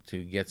expect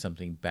to get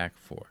something back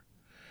for.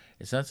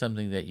 It's not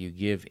something that you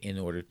give in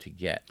order to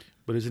get.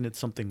 But isn't it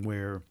something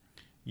where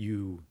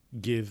you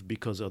give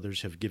because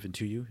others have given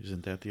to you?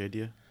 Isn't that the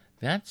idea?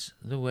 That's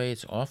the way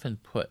it's often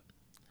put.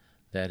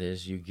 That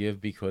is, you give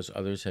because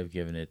others have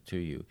given it to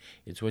you.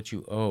 It's what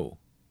you owe.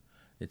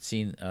 It's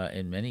seen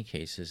in many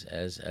cases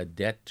as a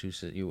debt to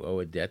you owe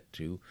a debt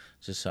to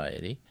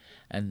society,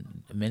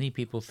 and many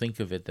people think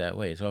of it that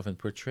way. It's often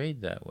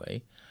portrayed that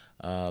way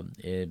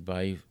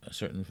by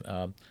certain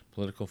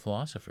political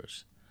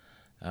philosophers.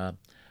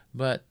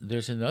 But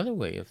there's another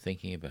way of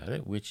thinking about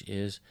it, which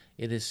is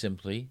it is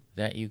simply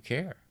that you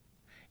care.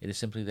 It is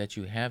simply that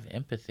you have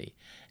empathy.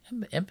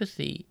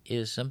 Empathy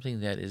is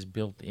something that is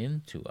built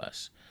into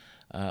us.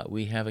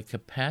 We have a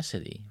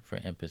capacity for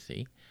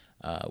empathy,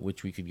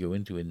 which we could go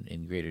into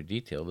in greater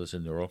detail. There's a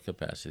neural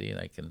capacity, and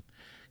I can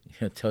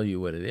tell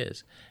you what it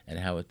is and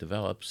how it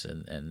develops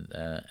and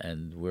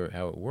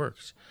how it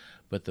works.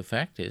 But the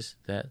fact is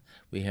that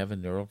we have a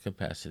neural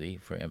capacity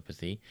for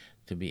empathy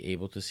to be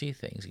able to see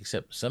things,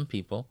 except some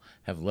people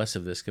have less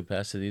of this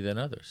capacity than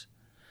others.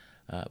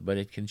 But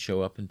it can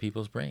show up in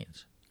people's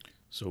brains.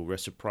 So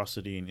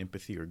reciprocity and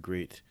empathy are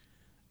great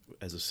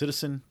as a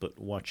citizen, but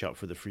watch out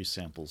for the free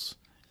samples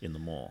in the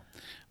mall.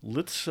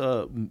 Let's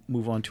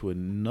move on to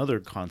another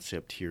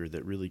concept here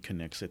that really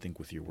connects, I think,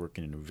 with your work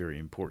in a very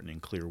important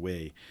and clear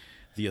way,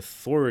 the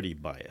authority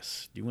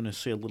bias. Do you want to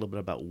say a little bit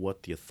about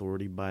what the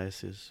authority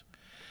bias is?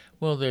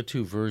 Well, there are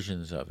two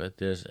versions of it.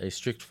 There's a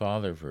strict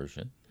father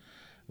version,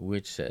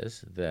 which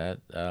says that,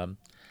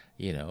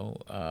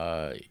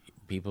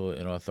 people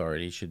in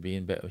authority should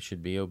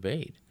be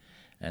obeyed,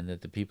 and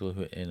that the people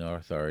who in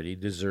authority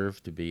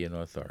deserve to be in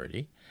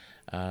authority,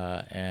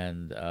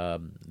 and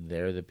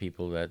they're the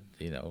people that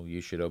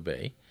you should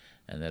obey,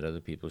 and that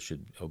other people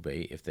should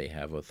obey if they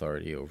have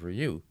authority over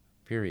you.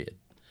 Period.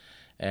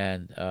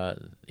 And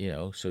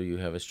so you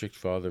have a strict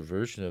father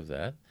version of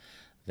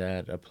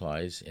that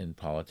applies in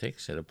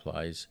politics. It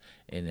applies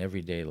in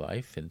everyday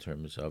life in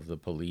terms of the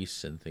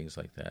police and things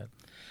like that.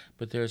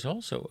 But there's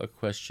also a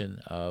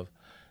question of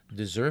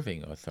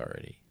deserving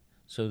authority.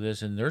 So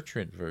there's a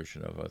nurturant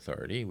version of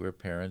authority where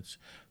parents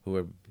who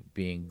are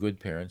being good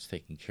parents,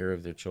 taking care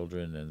of their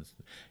children and,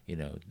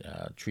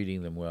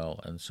 treating them well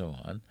and so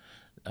on,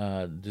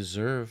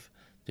 deserve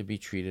to be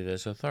treated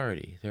as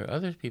authority. There are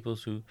other people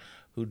who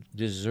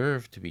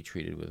deserve to be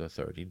treated with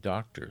authority,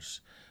 doctors,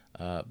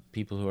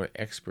 people who are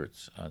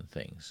experts on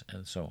things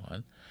and so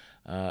on.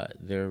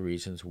 There are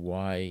reasons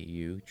why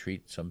you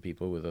treat some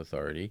people with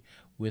authority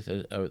with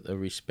a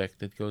respect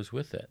that goes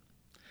with it.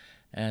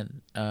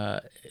 And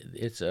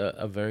it's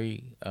a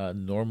very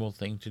normal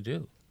thing to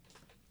do.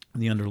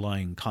 The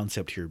underlying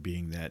concept here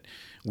being that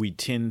we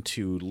tend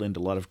to lend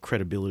a lot of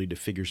credibility to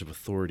figures of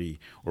authority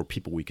or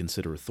people we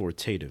consider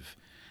authoritative.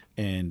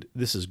 And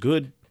this is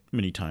good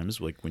many times,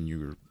 like when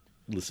you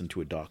listen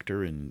to a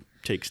doctor and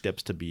take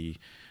steps to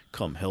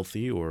become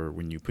healthy, or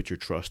when you put your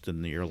trust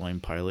in the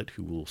airline pilot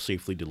who will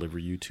safely deliver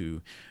you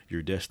to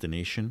your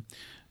destination.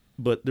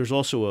 But there's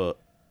also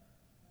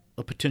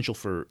a potential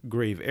for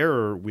grave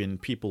error when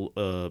people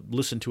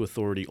listen to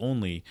authority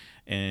only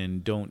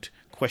and don't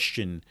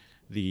question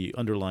the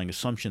underlying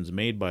assumptions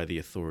made by the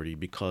authority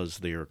because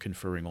they are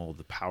conferring all of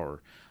the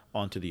power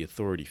onto the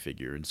authority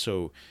figure. And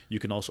so you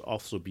can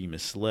also be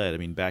misled. I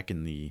mean, back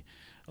in the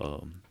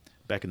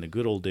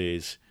good old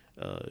days,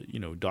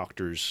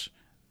 doctors,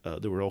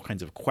 there were all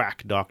kinds of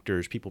quack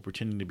doctors, people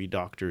pretending to be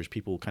doctors,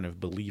 people kind of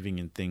believing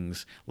in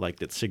things like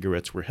that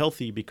cigarettes were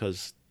healthy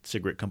because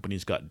cigarette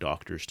companies got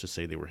doctors to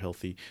say they were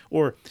healthy.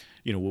 Or,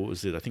 what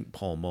was it? I think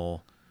Pall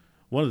Mall,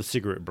 one of the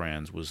cigarette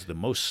brands, was the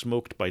most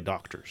smoked by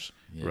doctors,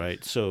 yes.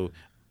 Right? So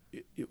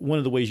one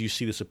of the ways you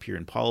see this appear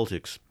in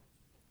politics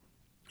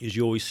is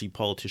you always see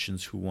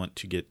politicians who want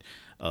to get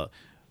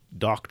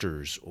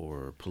doctors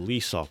or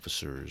police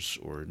officers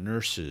or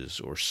nurses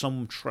or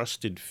some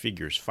trusted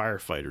figures,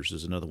 firefighters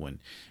is another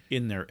one,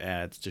 in their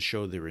ads to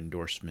show their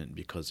endorsement,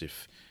 because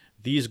if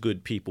these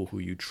good people who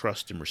you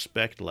trust and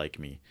respect like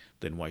me,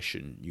 then why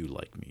shouldn't you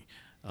like me?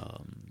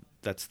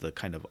 that's the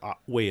kind of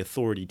way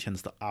authority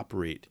tends to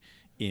operate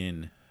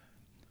in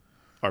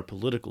our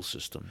political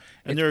system.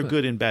 And there are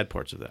good and bad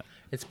parts of that.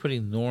 It's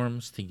putting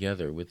norms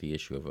together with the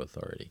issue of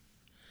authority.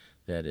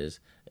 That is,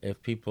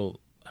 if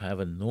people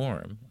have a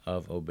norm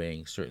of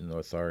obeying certain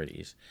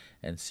authorities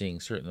and seeing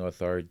certain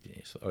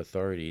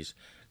authorities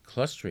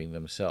clustering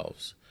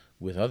themselves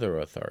with other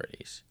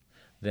authorities,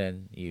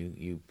 then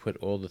you put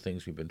all the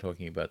things we've been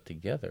talking about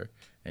together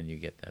and you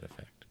get that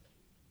effect.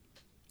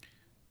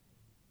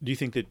 Do you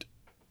think that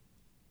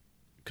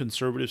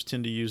conservatives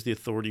tend to use the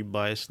authority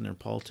bias in their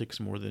politics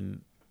more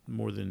than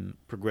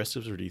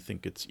progressives, or do you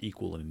think it's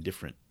equal and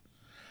different?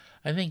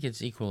 I think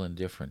it's equal and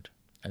different.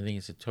 I think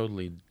it's a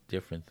totally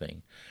different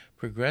thing.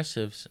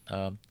 Progressives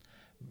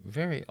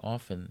very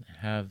often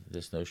have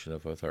this notion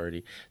of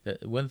authority.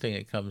 One thing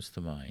that comes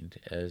to mind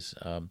is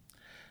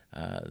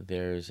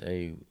there's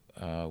a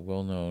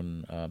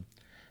well-known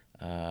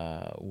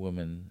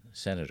woman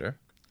senator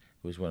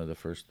who was one of the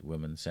first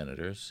women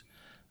senators.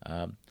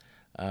 And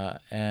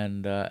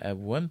at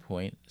one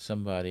point,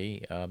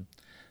 somebody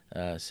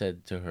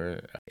said to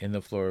her in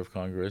the floor of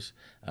Congress,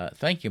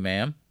 "Thank you,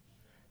 ma'am."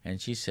 And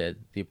she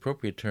said, "The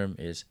appropriate term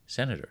is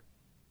senator.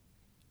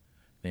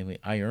 Namely,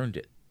 I earned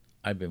it.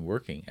 I've been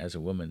working as a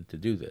woman to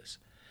do this."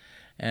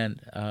 And,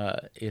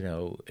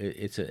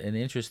 it's an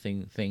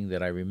interesting thing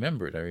that I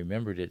remembered. I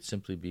remembered it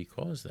simply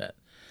because to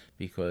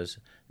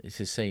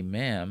say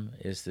ma'am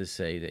is to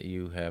say that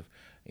you have,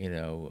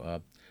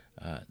 a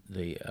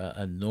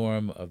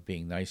norm of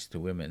being nice to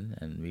women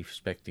and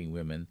respecting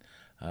women,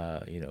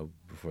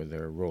 for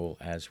their role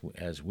as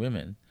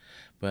women.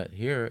 But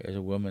here is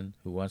a woman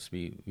who wants to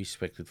be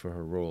respected for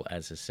her role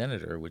as a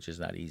senator, which is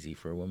not easy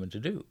for a woman to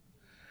do,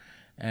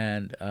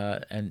 and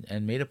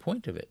made a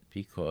point of it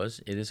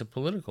because it is a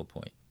political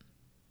point.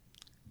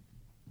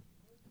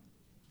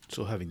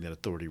 So having that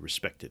authority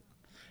respected.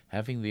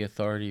 Having the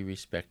authority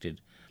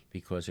respected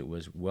because it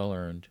was well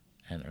earned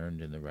and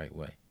earned in the right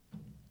way.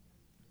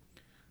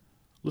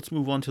 Let's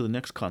move on to the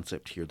next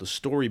concept here, the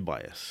story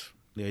bias.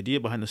 The idea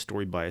behind the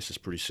story bias is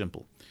pretty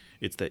simple.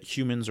 It's that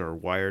humans are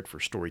wired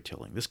for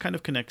storytelling. This kind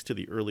of connects to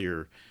the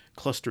earlier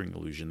clustering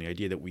illusion, the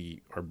idea that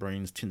our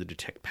brains tend to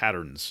detect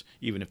patterns,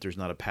 even if there's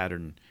not a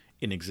pattern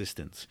in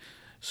existence.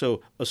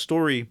 So a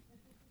story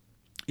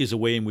is a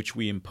way in which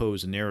we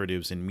impose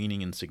narratives and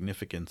meaning and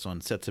significance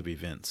on sets of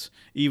events,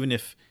 even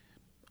if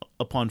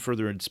upon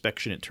further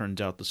inspection it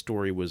turns out the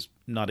story was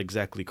not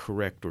exactly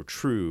correct or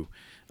true.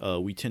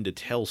 We tend to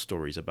tell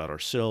stories about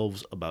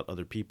ourselves, about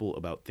other people,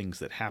 about things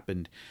that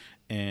happened.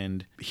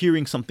 And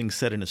hearing something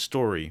said in a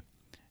story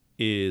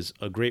is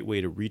a great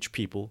way to reach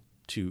people,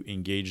 to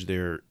engage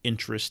their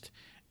interest,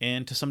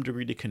 and to some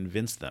degree to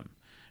convince them.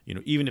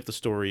 Even if the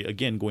story,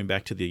 again, going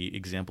back to the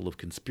example of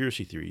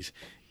conspiracy theories,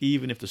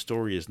 even if the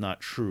story is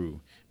not true,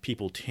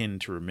 people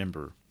tend to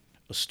remember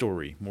a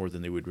story more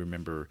than they would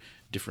remember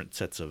different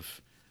sets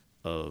of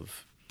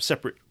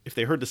separate. If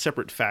they heard the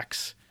separate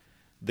facts,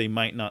 they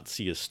might not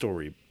see a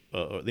story.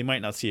 They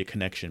might not see a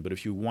connection. But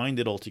if you wind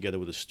it all together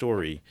with a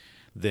story,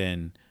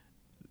 then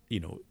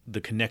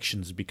the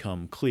connections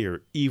become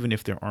clear, even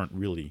if there aren't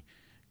really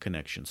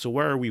connections. So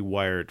why are we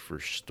wired for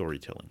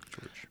storytelling,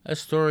 George? A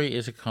story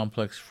is a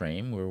complex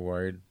frame. We're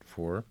wired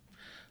for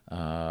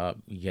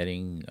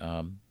putting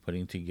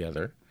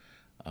together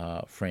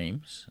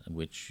frames,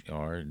 which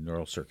are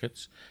neural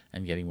circuits,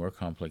 and getting more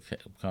complex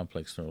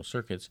neural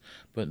circuits.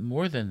 But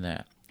more than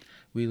that,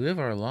 we live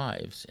our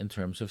lives in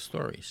terms of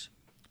stories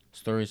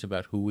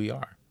about who we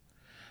are.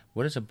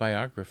 What is a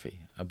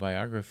biography? A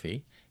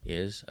biography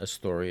is a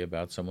story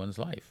about someone's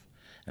life.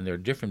 And there are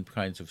different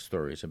kinds of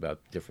stories about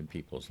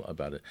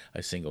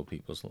a single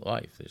people's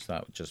life. There's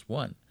not just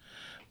one.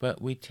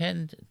 But we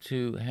tend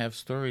to have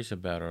stories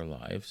about our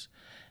lives,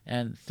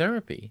 and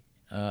therapy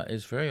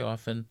is very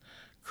often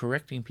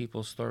correcting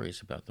people's stories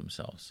about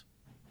themselves.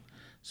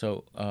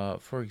 So,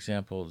 for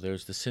example,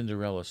 there's the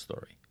Cinderella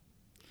story,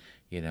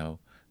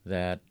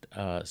 that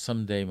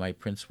someday my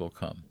prince will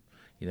come.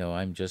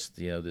 I'm just,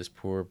 this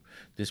poor,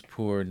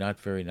 not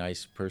very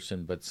nice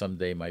person, but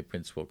someday my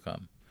prince will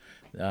come.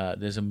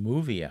 There's a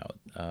movie out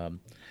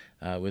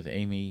with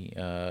Amy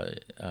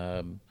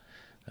Schumer.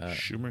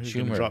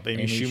 Schumer. Drop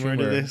Amy Schumer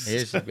into this.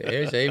 Here's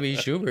Amy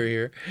Schumer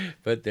here,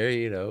 but there,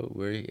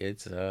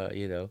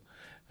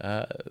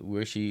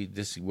 where she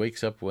just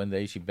wakes up one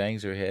day, she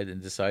bangs her head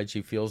and decides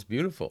she feels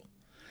beautiful,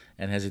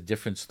 and has a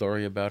different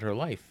story about her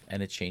life,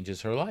 and it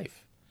changes her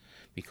life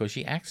because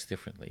she acts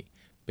differently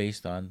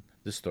based on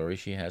the story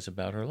she has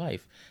about her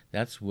life.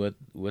 That's what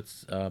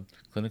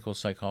clinical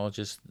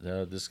psychologists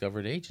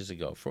discovered ages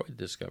ago. Freud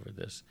discovered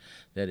this.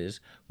 That is,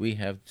 we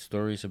have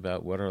stories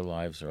about what our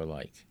lives are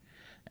like,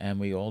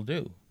 and we all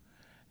do.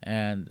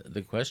 And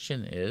the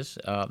question is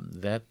how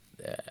does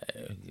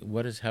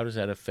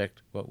that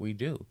affect what we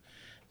do?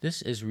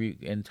 This is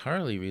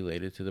entirely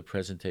related to the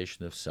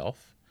presentation of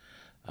self.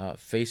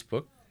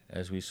 Facebook,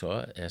 as we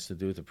saw, has to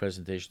do with the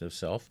presentation of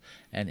self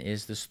and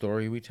is the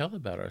story we tell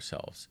about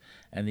ourselves.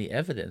 And the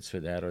evidence for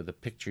that are the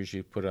pictures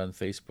you put on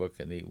Facebook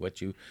and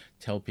what you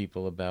tell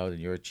people about and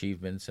your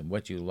achievements and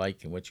what you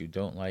like and what you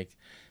don't like.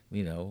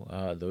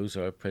 Those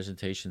are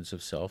presentations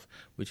of self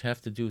which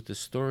have to do with the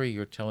story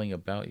you're telling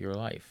about your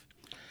life.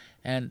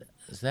 And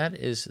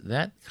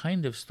that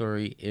kind of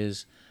story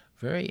is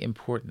very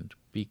important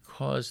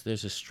because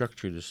there's a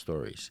structure to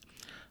stories.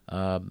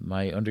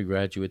 My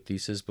undergraduate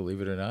thesis,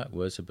 believe it or not,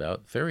 was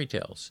about fairy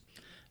tales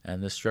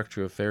and the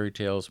structure of fairy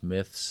tales,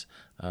 myths,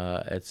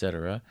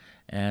 etc.,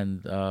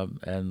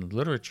 and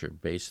literature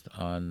based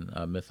on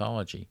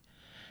mythology.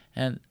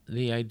 And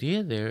the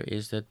idea there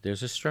is that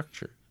there's a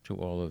structure to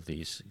all of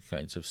these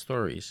kinds of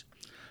stories.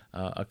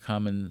 A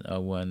common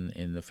one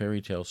in the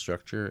fairy tale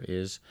structure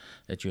is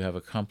that you have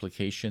a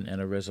complication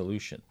and a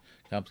resolution.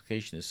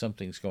 Complication is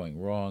something's going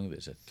wrong,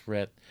 there's a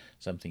threat,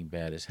 something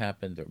bad has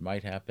happened or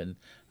might happen,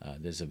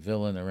 there's a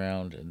villain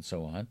around, and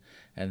so on.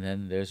 And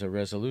then there's a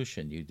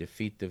resolution. You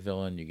defeat the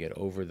villain, you get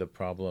over the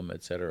problem,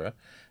 etc.,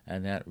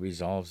 and that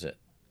resolves it,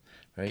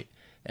 right?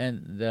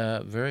 And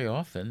very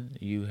often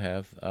you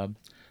have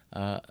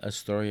a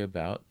story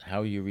about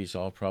how you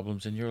resolve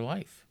problems in your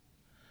life.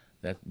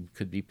 That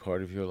could be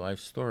part of your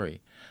life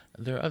story.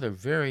 There are other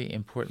very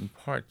important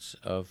parts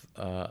of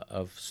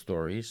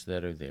stories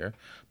that are there.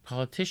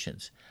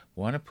 Politicians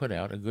want to put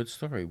out a good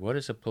story. What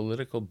is a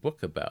political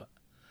book about?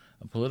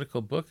 A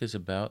political book is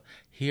about,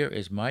 here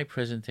is my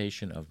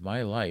presentation of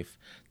my life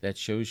that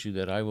shows you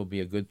that I will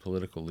be a good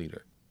political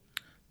leader.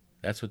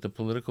 That's what the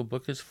political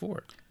book is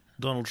for.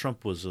 Donald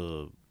Trump was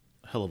a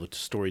hell of a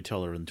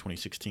storyteller in the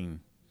 2016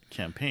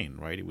 campaign,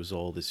 right? It was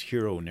all this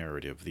hero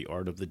narrative, the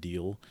art of the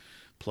deal,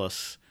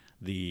 plus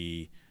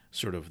the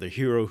sort of the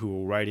hero who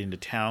will ride into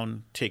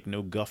town, take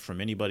no guff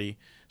from anybody,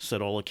 set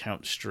all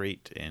accounts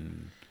straight,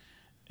 and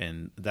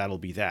that'll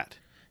be that.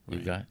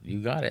 Right?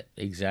 You got it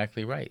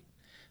exactly right.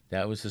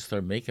 That was the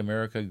story. Make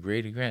America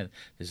Great Again.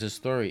 There's a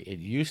story. It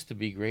used to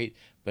be great,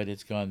 but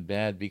it's gone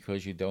bad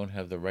because you don't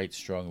have the right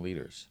strong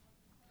leaders.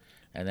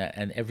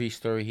 And every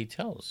story he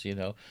tells,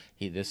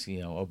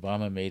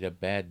 Obama made a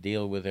bad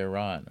deal with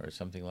Iran or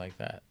something like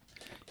that.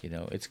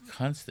 It's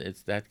constant.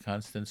 It's that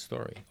constant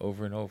story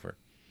over and over.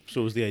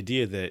 So it was the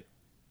idea that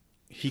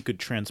he could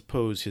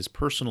transpose his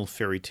personal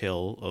fairy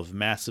tale of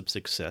massive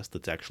success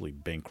that's actually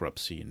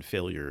bankruptcy and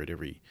failure at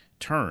every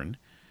turn,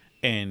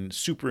 and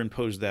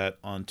superimpose that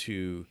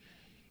onto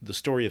the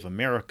story of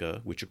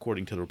America, which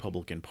according to the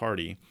Republican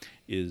Party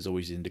is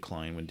always in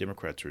decline when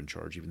Democrats are in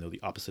charge, even though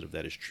the opposite of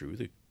that is true.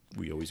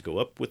 We always go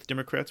up with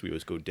Democrats, we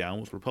always go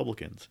down with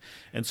Republicans.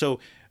 And so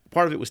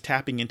part of it was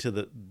tapping into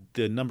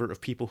the number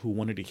of people who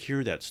wanted to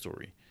hear that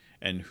story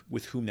and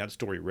with whom that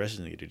story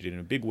resonated. In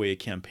a big way, a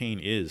campaign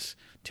is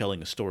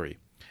telling a story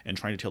and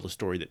trying to tell the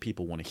story that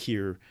people want to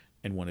hear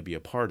and want to be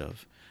a part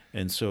of.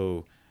 And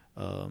so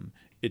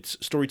it's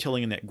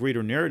storytelling in that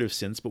greater narrative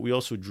sense, but we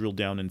also drill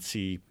down and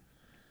see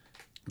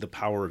the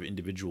power of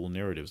individual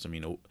narratives. I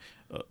mean,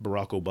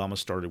 Barack Obama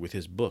started with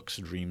his books.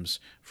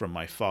 Dreams from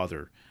My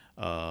Father,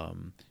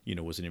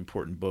 was an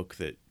important book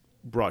that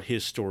brought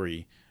his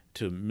story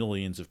to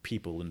millions of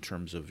people in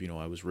terms of,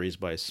 I was raised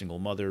by a single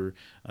mother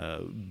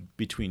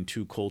between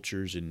two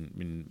cultures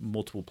in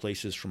multiple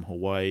places from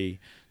Hawaii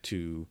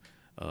to,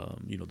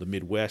 the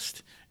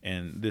Midwest.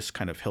 And this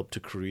kind of helped to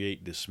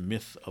create this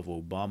myth of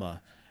Obama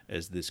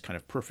as this kind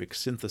of perfect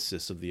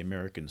synthesis of the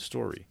American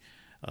story.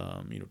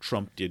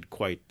 Trump did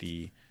quite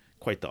the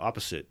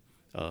opposite,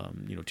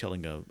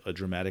 telling a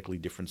dramatically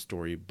different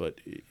story. But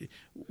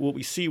what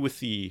we see with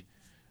the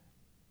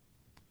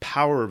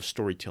power of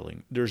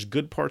storytelling, there's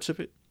good parts of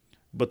it,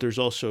 but there's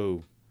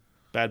also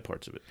bad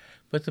parts of it.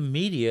 But the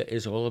media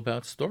is all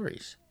about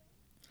stories.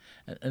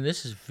 And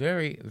this is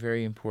very,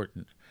 very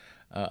important.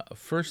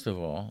 First of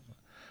all,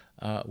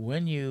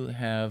 when you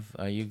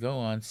go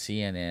on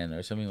CNN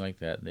or something like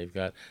that, and they've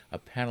got a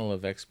panel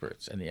of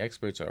experts, and the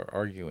experts are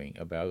arguing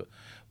about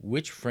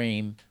which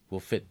frame will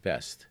fit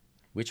best,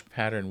 which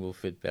pattern will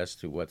fit best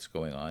to what's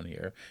going on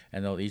here,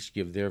 and they'll each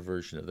give their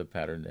version of the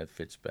pattern that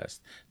fits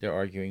best. They're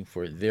arguing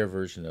for their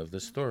version of the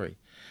story.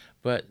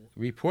 But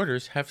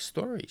reporters have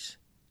stories.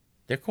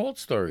 They're called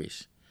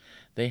stories.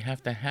 They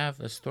have to have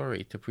a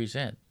story to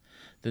present.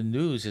 The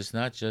news is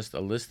not just a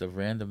list of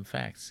random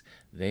facts.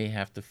 They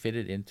have to fit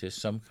it into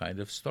some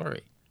kind of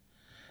story.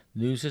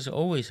 News is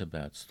always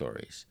about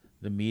stories.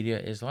 The media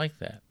is like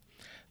that.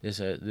 There's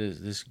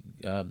this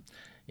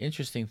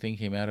interesting thing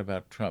came out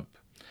about Trump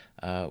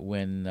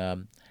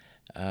when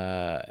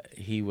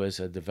he was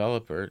a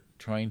developer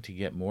trying to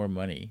get more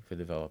money for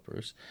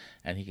developers,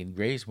 and he can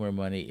raise more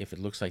money if it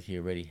looks like he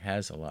already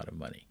has a lot of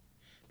money,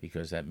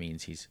 because that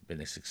means he's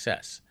been a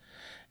success.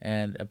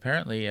 And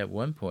apparently at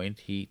one point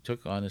he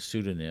took on a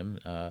pseudonym,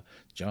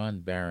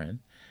 John Barron,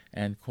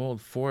 and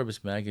called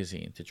Forbes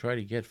magazine to try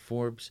to get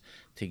Forbes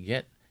to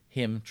get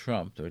him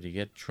Trump, or to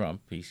get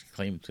Trump, he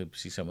claimed to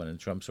see someone in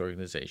Trump's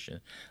organization,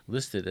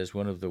 listed as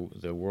one of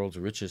the world's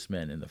richest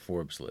men in the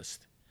Forbes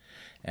list.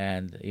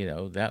 And,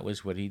 that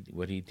was what he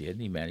did.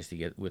 He managed to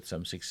get, with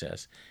some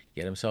success,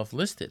 get himself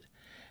listed.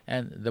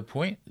 And the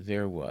point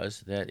there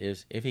was that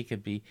if he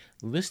could be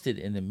listed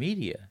in the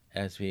media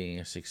as being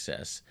a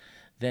success,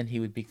 then he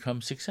would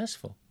become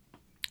successful.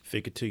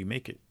 Fake it till you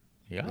make it.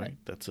 You got right? it.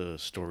 That's a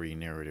story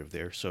narrative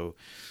there. So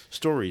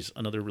stories,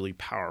 another really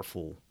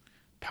powerful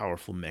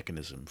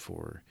mechanism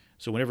for.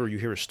 So whenever you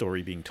hear a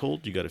story being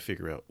told, you got to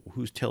figure out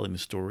who's telling the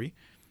story,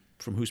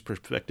 from whose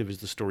perspective is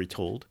the story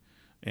told,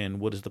 and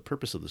what is the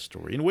purpose of the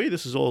story. In a way,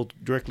 this is all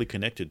directly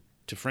connected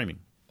to framing.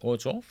 Oh,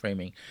 it's all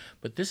framing.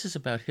 But this is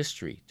about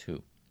history,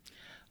 too.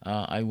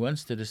 I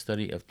once did a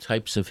study of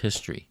types of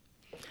history.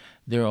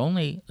 There are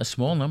only a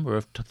small number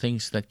of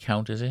things that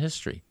count as a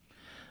history.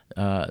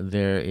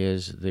 There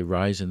is the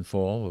rise and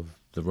fall of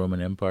the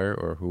Roman Empire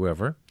or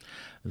whoever.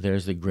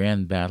 There's the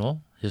grand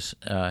battle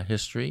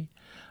history.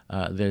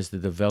 There's the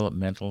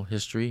developmental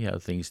history, how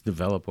things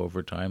develop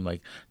over time,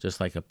 just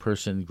like a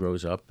person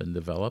grows up and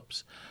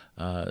develops.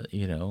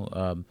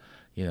 The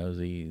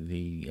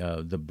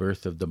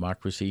birth of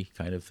democracy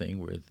kind of thing,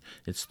 where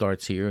it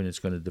starts here and it's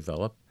going to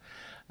develop.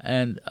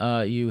 And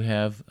you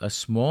have a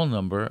small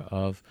number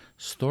of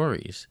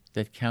stories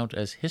that count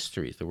as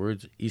histories. The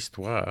word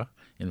histoire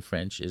in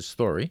French is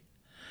story,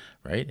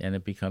 right? And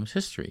it becomes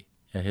history.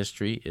 A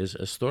history is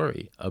a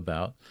story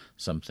about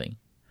something,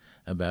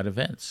 about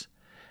events.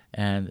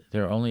 And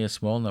there are only a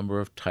small number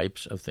of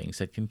types of things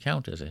that can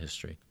count as a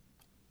history.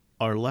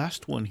 Our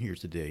last one here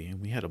today,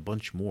 and we had a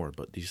bunch more,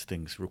 but these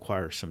things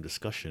require some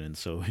discussion, and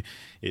so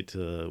we're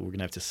going to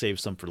have to save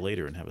some for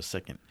later and have a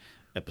second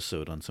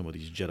episode on some of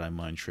these Jedi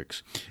mind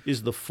tricks,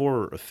 is the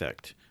Forer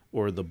effect,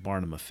 or the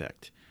Barnum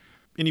effect.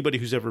 Anybody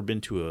who's ever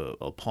been to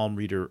a palm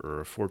reader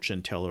or a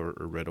fortune teller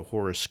or read a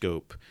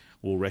horoscope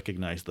will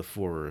recognize the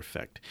Forer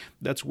effect.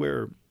 That's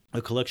where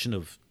a collection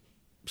of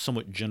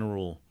somewhat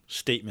general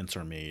statements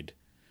are made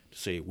to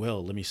say,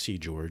 well, let me see,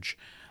 George.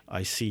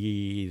 I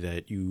see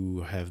that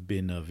you have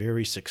been a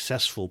very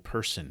successful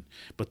person,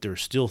 but there are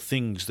still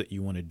things that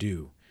you want to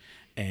do.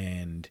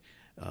 And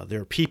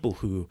there are people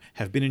who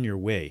have been in your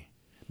way,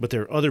 but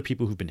there are other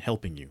people who've been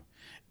helping you.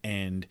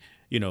 And,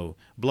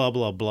 blah,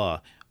 blah,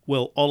 blah.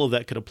 Well, all of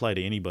that could apply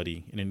to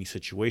anybody in any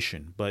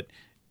situation, but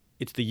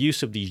it's the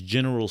use of these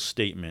general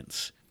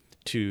statements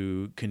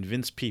to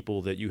convince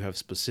people that you have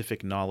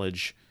specific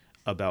knowledge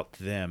about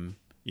them,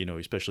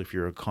 especially if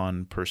you're a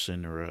con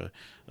person or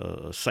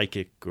a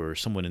psychic or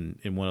someone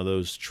in one of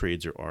those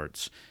trades or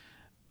arts.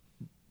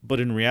 But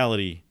in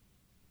reality,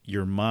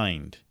 your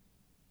mind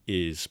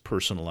is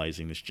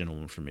personalizing this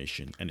general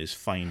information and is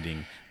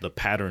finding the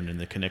pattern and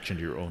the connection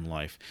to your own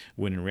life.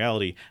 When in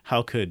reality,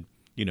 how could,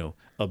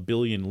 a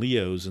billion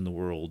Leos in the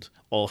world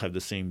all have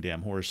the same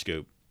damn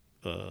horoscope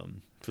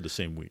for the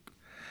same week?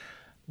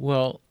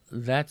 Well,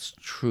 that's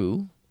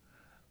true,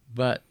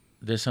 but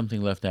there's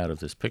something left out of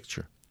this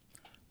picture.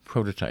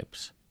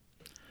 Prototypes.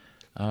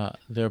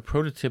 They're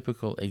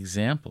prototypical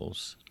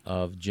examples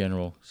of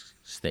general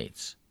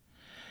states,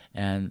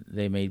 and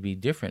they may be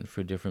different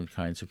for different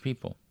kinds of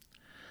people.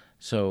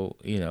 So,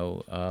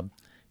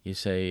 you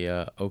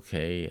say,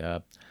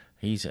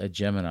 he's a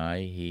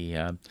Gemini. He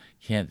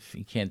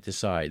can't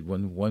decide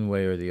one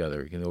way or the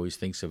other. He can always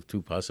think of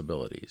two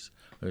possibilities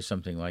or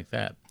something like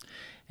that.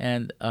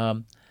 And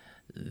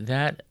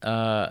that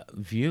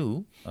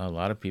view, a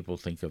lot of people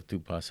think of two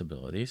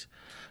possibilities,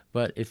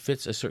 but it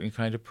fits a certain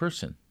kind of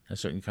person, a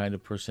certain kind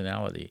of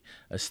personality,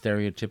 a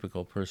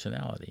stereotypical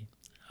personality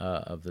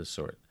of this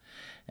sort.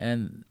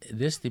 And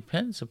this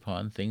depends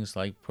upon things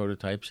like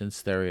prototypes and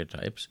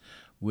stereotypes,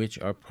 which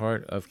are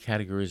part of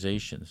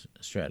categorization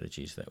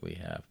strategies that we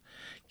have.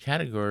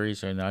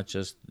 Categories are not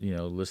just,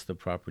 list of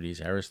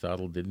properties.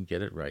 Aristotle didn't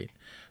get it right.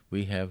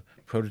 We have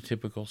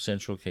prototypical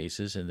central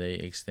cases, and they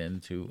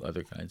extend to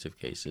other kinds of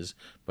cases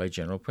by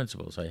general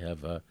principles. I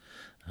have a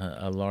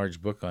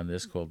large book on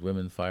this called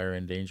Women, Fire,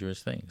 and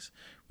Dangerous Things,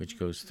 which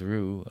goes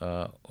through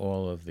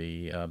all of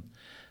the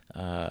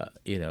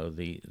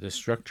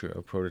structure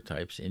of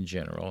prototypes in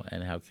general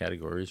and how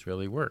categories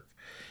really work.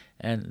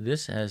 And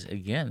this has,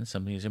 again,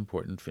 something that's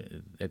important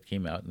that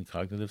came out in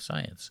cognitive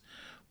science.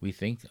 We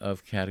think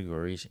of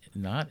categories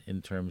not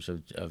in terms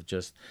of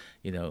just,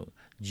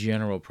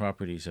 general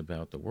properties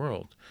about the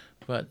world,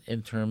 but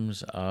in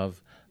terms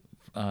of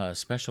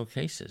special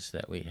cases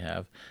that we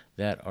have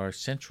that are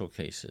central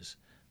cases,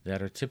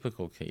 that are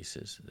typical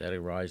cases, that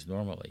arise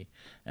normally,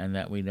 and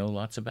that we know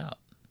lots about.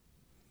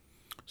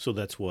 So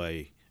that's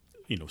why,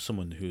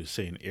 someone who's,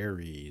 say, an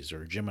Aries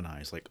or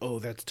Gemini is like, oh,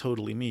 that's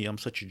totally me. I'm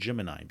such a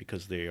Gemini,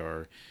 because they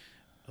are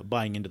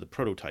buying into the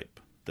prototype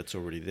that's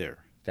already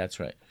there. That's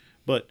right.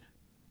 But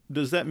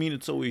does that mean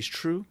it's always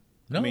true?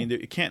 No. I mean,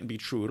 it can't be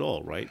true at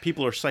all, right?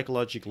 People are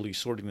psychologically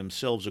sorting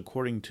themselves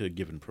according to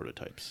given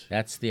prototypes.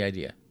 That's the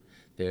idea.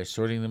 They're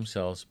sorting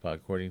themselves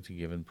according to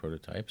given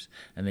prototypes,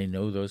 and they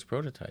know those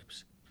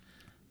prototypes.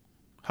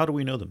 How do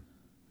we know them?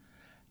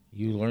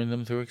 You learn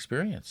them through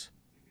experience.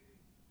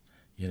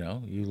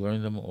 You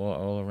learn them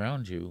all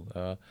around you.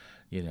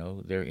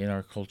 They're in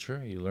our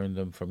culture. You learn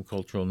them from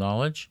cultural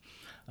knowledge.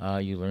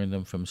 You learn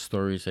them from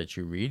stories that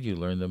you read. You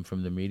learn them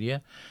from the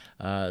media.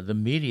 The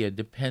media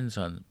depends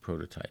on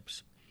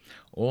prototypes.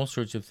 All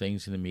sorts of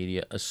things in the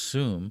media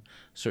assume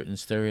certain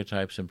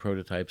stereotypes and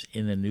prototypes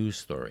in the news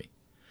story.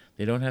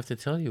 They don't have to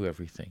tell you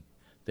everything.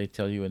 They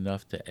tell you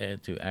enough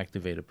to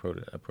activate a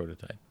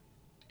prototype.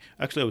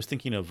 Actually, I was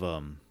thinking of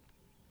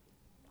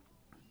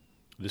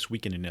this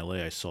weekend in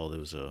L.A. I saw there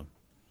was a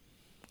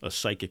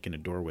psychic in a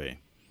doorway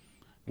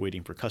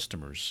waiting for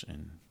customers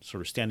and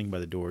sort of standing by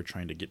the door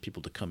trying to get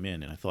people to come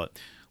in. And I thought,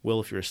 well,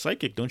 if you're a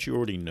psychic, don't you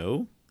already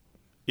know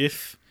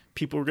if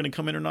people are going to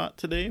come in or not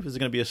today? Is it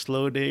going to be a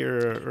slow day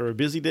or a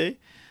busy day?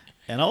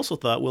 And I also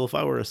thought, well, if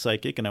I were a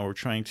psychic and I were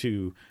trying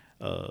to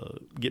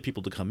get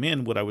people to come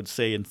in, what I would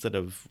say instead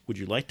of, would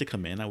you like to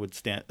come in, I would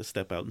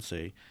step out and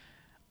say,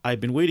 I've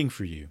been waiting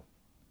for you.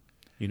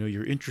 You know,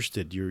 you're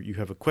interested. You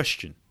have a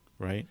question,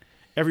 right?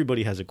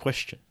 Everybody has a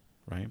question,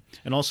 right?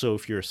 And also,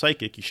 if you're a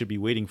psychic, you should be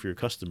waiting for your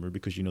customer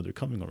because you know they're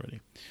coming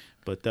already.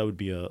 But that would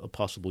be a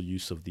possible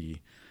use of the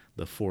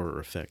Forer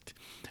effect.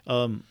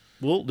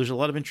 Well, there's a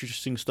lot of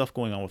interesting stuff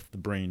going on with the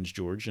brains,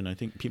 George, and I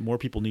think more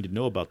people need to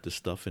know about this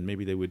stuff, and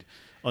maybe they would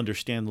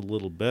understand a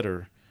little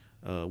better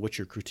what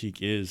your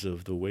critique is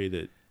of the way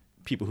that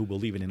people who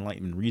believe in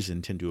enlightenment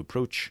reason tend to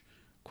approach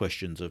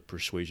questions of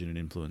persuasion and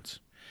influence.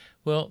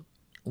 Well,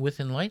 with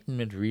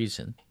enlightenment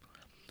reason,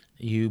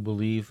 you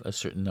believe a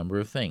certain number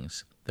of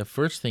things. The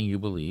first thing you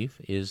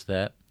believe is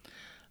that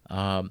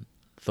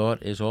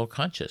thought is all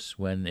conscious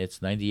when it's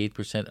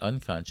 98%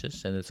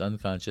 unconscious, and it's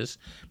unconscious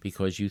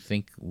because you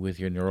think with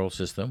your neural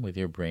system, with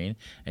your brain,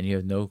 and you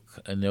have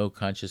no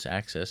conscious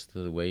access to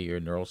the way your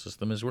neural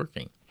system is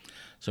working.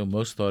 So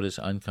most thought is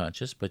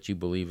unconscious, but you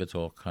believe it's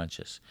all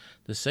conscious.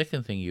 The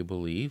second thing you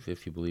believe,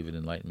 if you believe in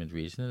enlightenment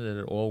reason, is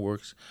that it all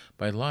works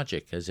by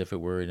logic, as if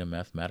it were in a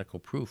mathematical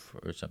proof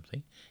or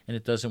something, and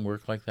it doesn't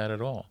work like that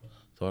at all.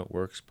 Thought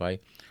works by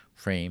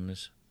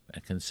frames,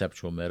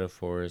 conceptual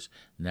metaphors,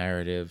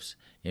 narratives,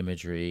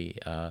 imagery,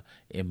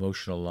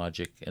 emotional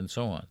logic, and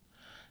so on.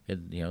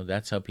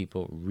 That's how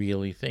people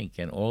really think.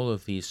 And all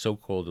of these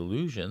so-called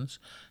illusions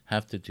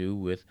have to do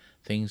with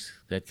things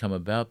that come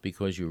about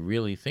because you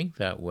really think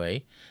that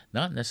way,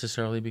 not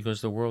necessarily because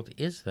the world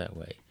is that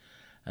way.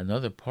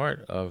 Another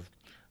part of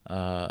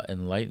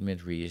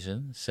enlightenment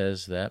reason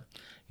says that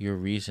your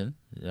reason,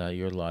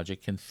 your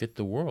logic, can fit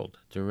the world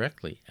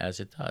directly as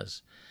it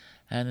does.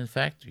 And in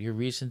fact, your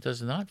reason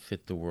does not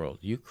fit the world.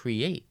 You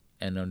create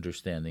an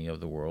understanding of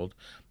the world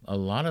a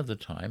lot of the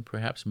time,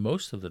 perhaps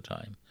most of the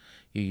time.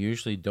 You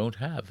usually don't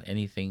have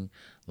anything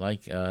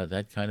like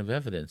that kind of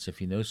evidence.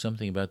 If you know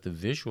something about the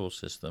visual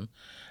system,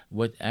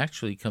 what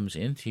actually comes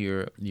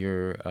into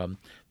your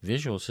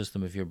visual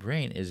system of your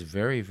brain is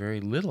very, very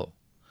little,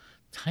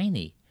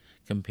 tiny,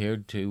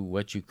 compared to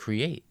what you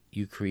create.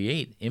 You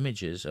create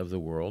images of the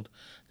world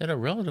that are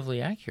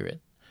relatively accurate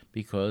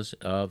because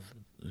of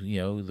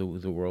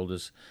the world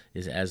is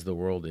as the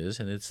world is,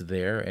 and it's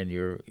there, and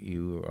you've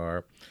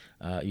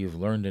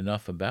learned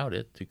enough about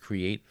it to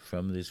create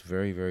from this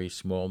very, very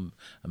small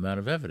amount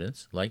of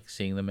evidence, like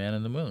seeing the man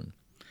in the moon.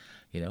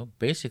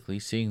 Basically,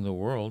 seeing the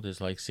world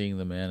is like seeing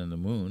the man in the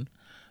moon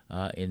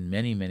in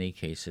many, many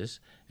cases,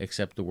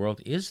 except the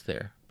world is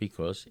there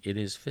because it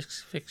is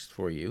fixed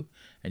for you,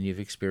 and you've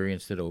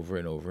experienced it over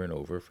and over and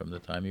over from the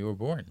time you were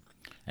born,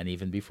 and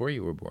even before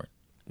you were born.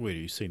 Wait, are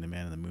you saying the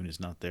man in the moon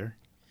is not there?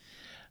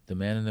 The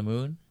man in the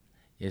moon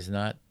is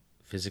not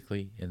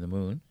physically in the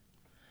moon.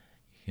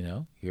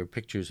 Your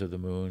pictures of the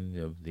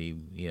moon, the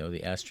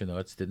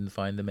astronauts didn't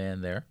find the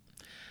man there,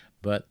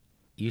 but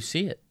you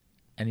see it,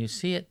 and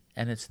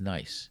it's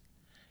nice.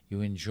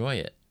 You enjoy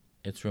it.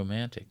 It's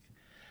romantic.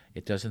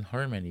 It doesn't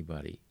harm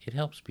anybody. It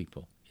helps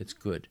people. It's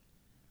good.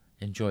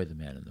 Enjoy the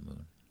man in the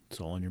moon.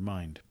 It's all in your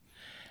mind.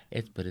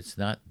 But it's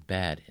not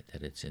bad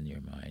that it's in your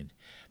mind,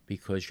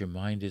 because your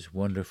mind is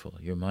wonderful.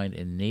 Your mind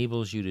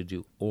enables you to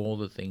do all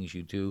the things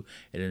you do.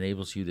 It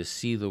enables you to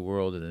see the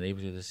world. It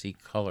enables you to see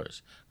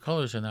colors.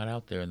 Colors are not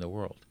out there in the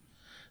world.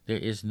 There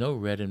is no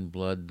red in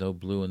blood, no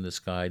blue in the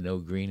sky, no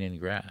green in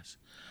grass.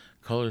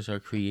 Colors are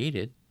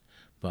created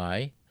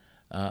by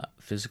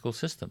physical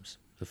systems.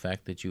 The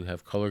fact that you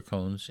have color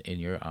cones in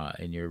your eye,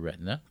 in your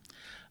retina,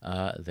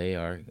 they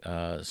are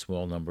a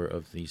small number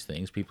of these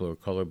things. People who are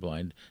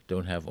colorblind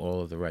don't have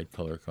all of the right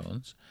color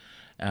cones.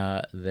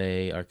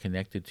 They are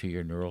connected to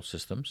your neural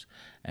systems,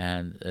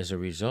 and as a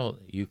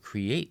result, you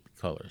create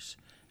colors.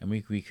 And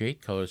we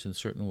create colors in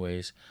certain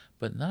ways,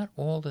 but not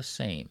all the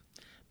same.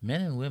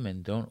 Men and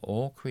women don't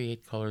all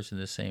create colors in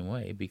the same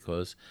way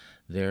because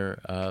the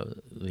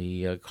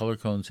color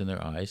cones in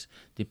their eyes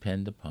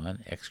depend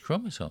upon X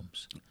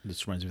chromosomes.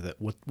 This reminds me of that.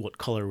 What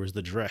color was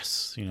the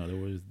dress?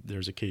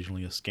 There's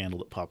occasionally a scandal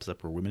that pops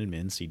up where women and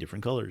men see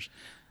different colors.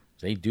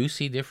 They do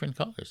see different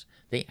colors.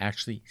 They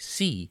actually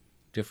see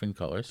different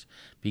colors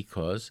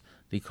because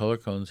the color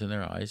cones in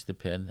their eyes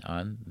depend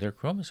on their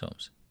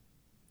chromosomes.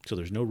 So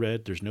there's no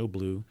red, there's no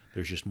blue,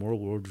 there's just moral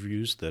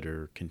worldviews that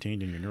are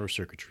contained in your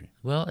neurocircuitry.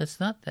 Well, it's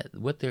not that.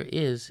 What there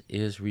is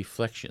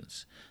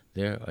reflections.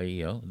 There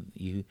are,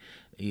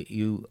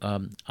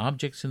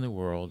 objects in the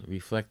world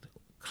reflect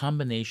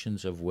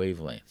combinations of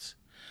wavelengths.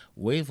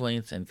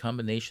 Wavelengths and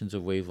combinations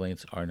of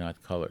wavelengths are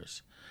not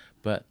colors.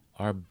 But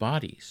our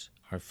bodies,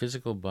 our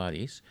physical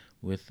bodies,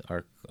 with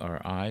our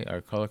eye,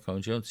 our color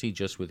cones, you don't see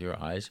just with your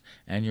eyes,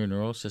 and your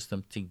neural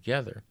system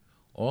together,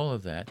 all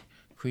of that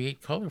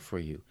create color for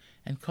you.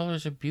 And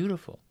colors are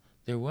beautiful.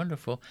 They're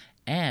wonderful,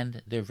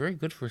 and they're very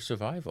good for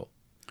survival.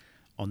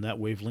 On that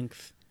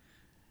wavelength,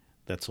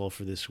 that's all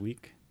for this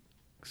week.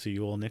 See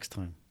you all next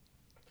time.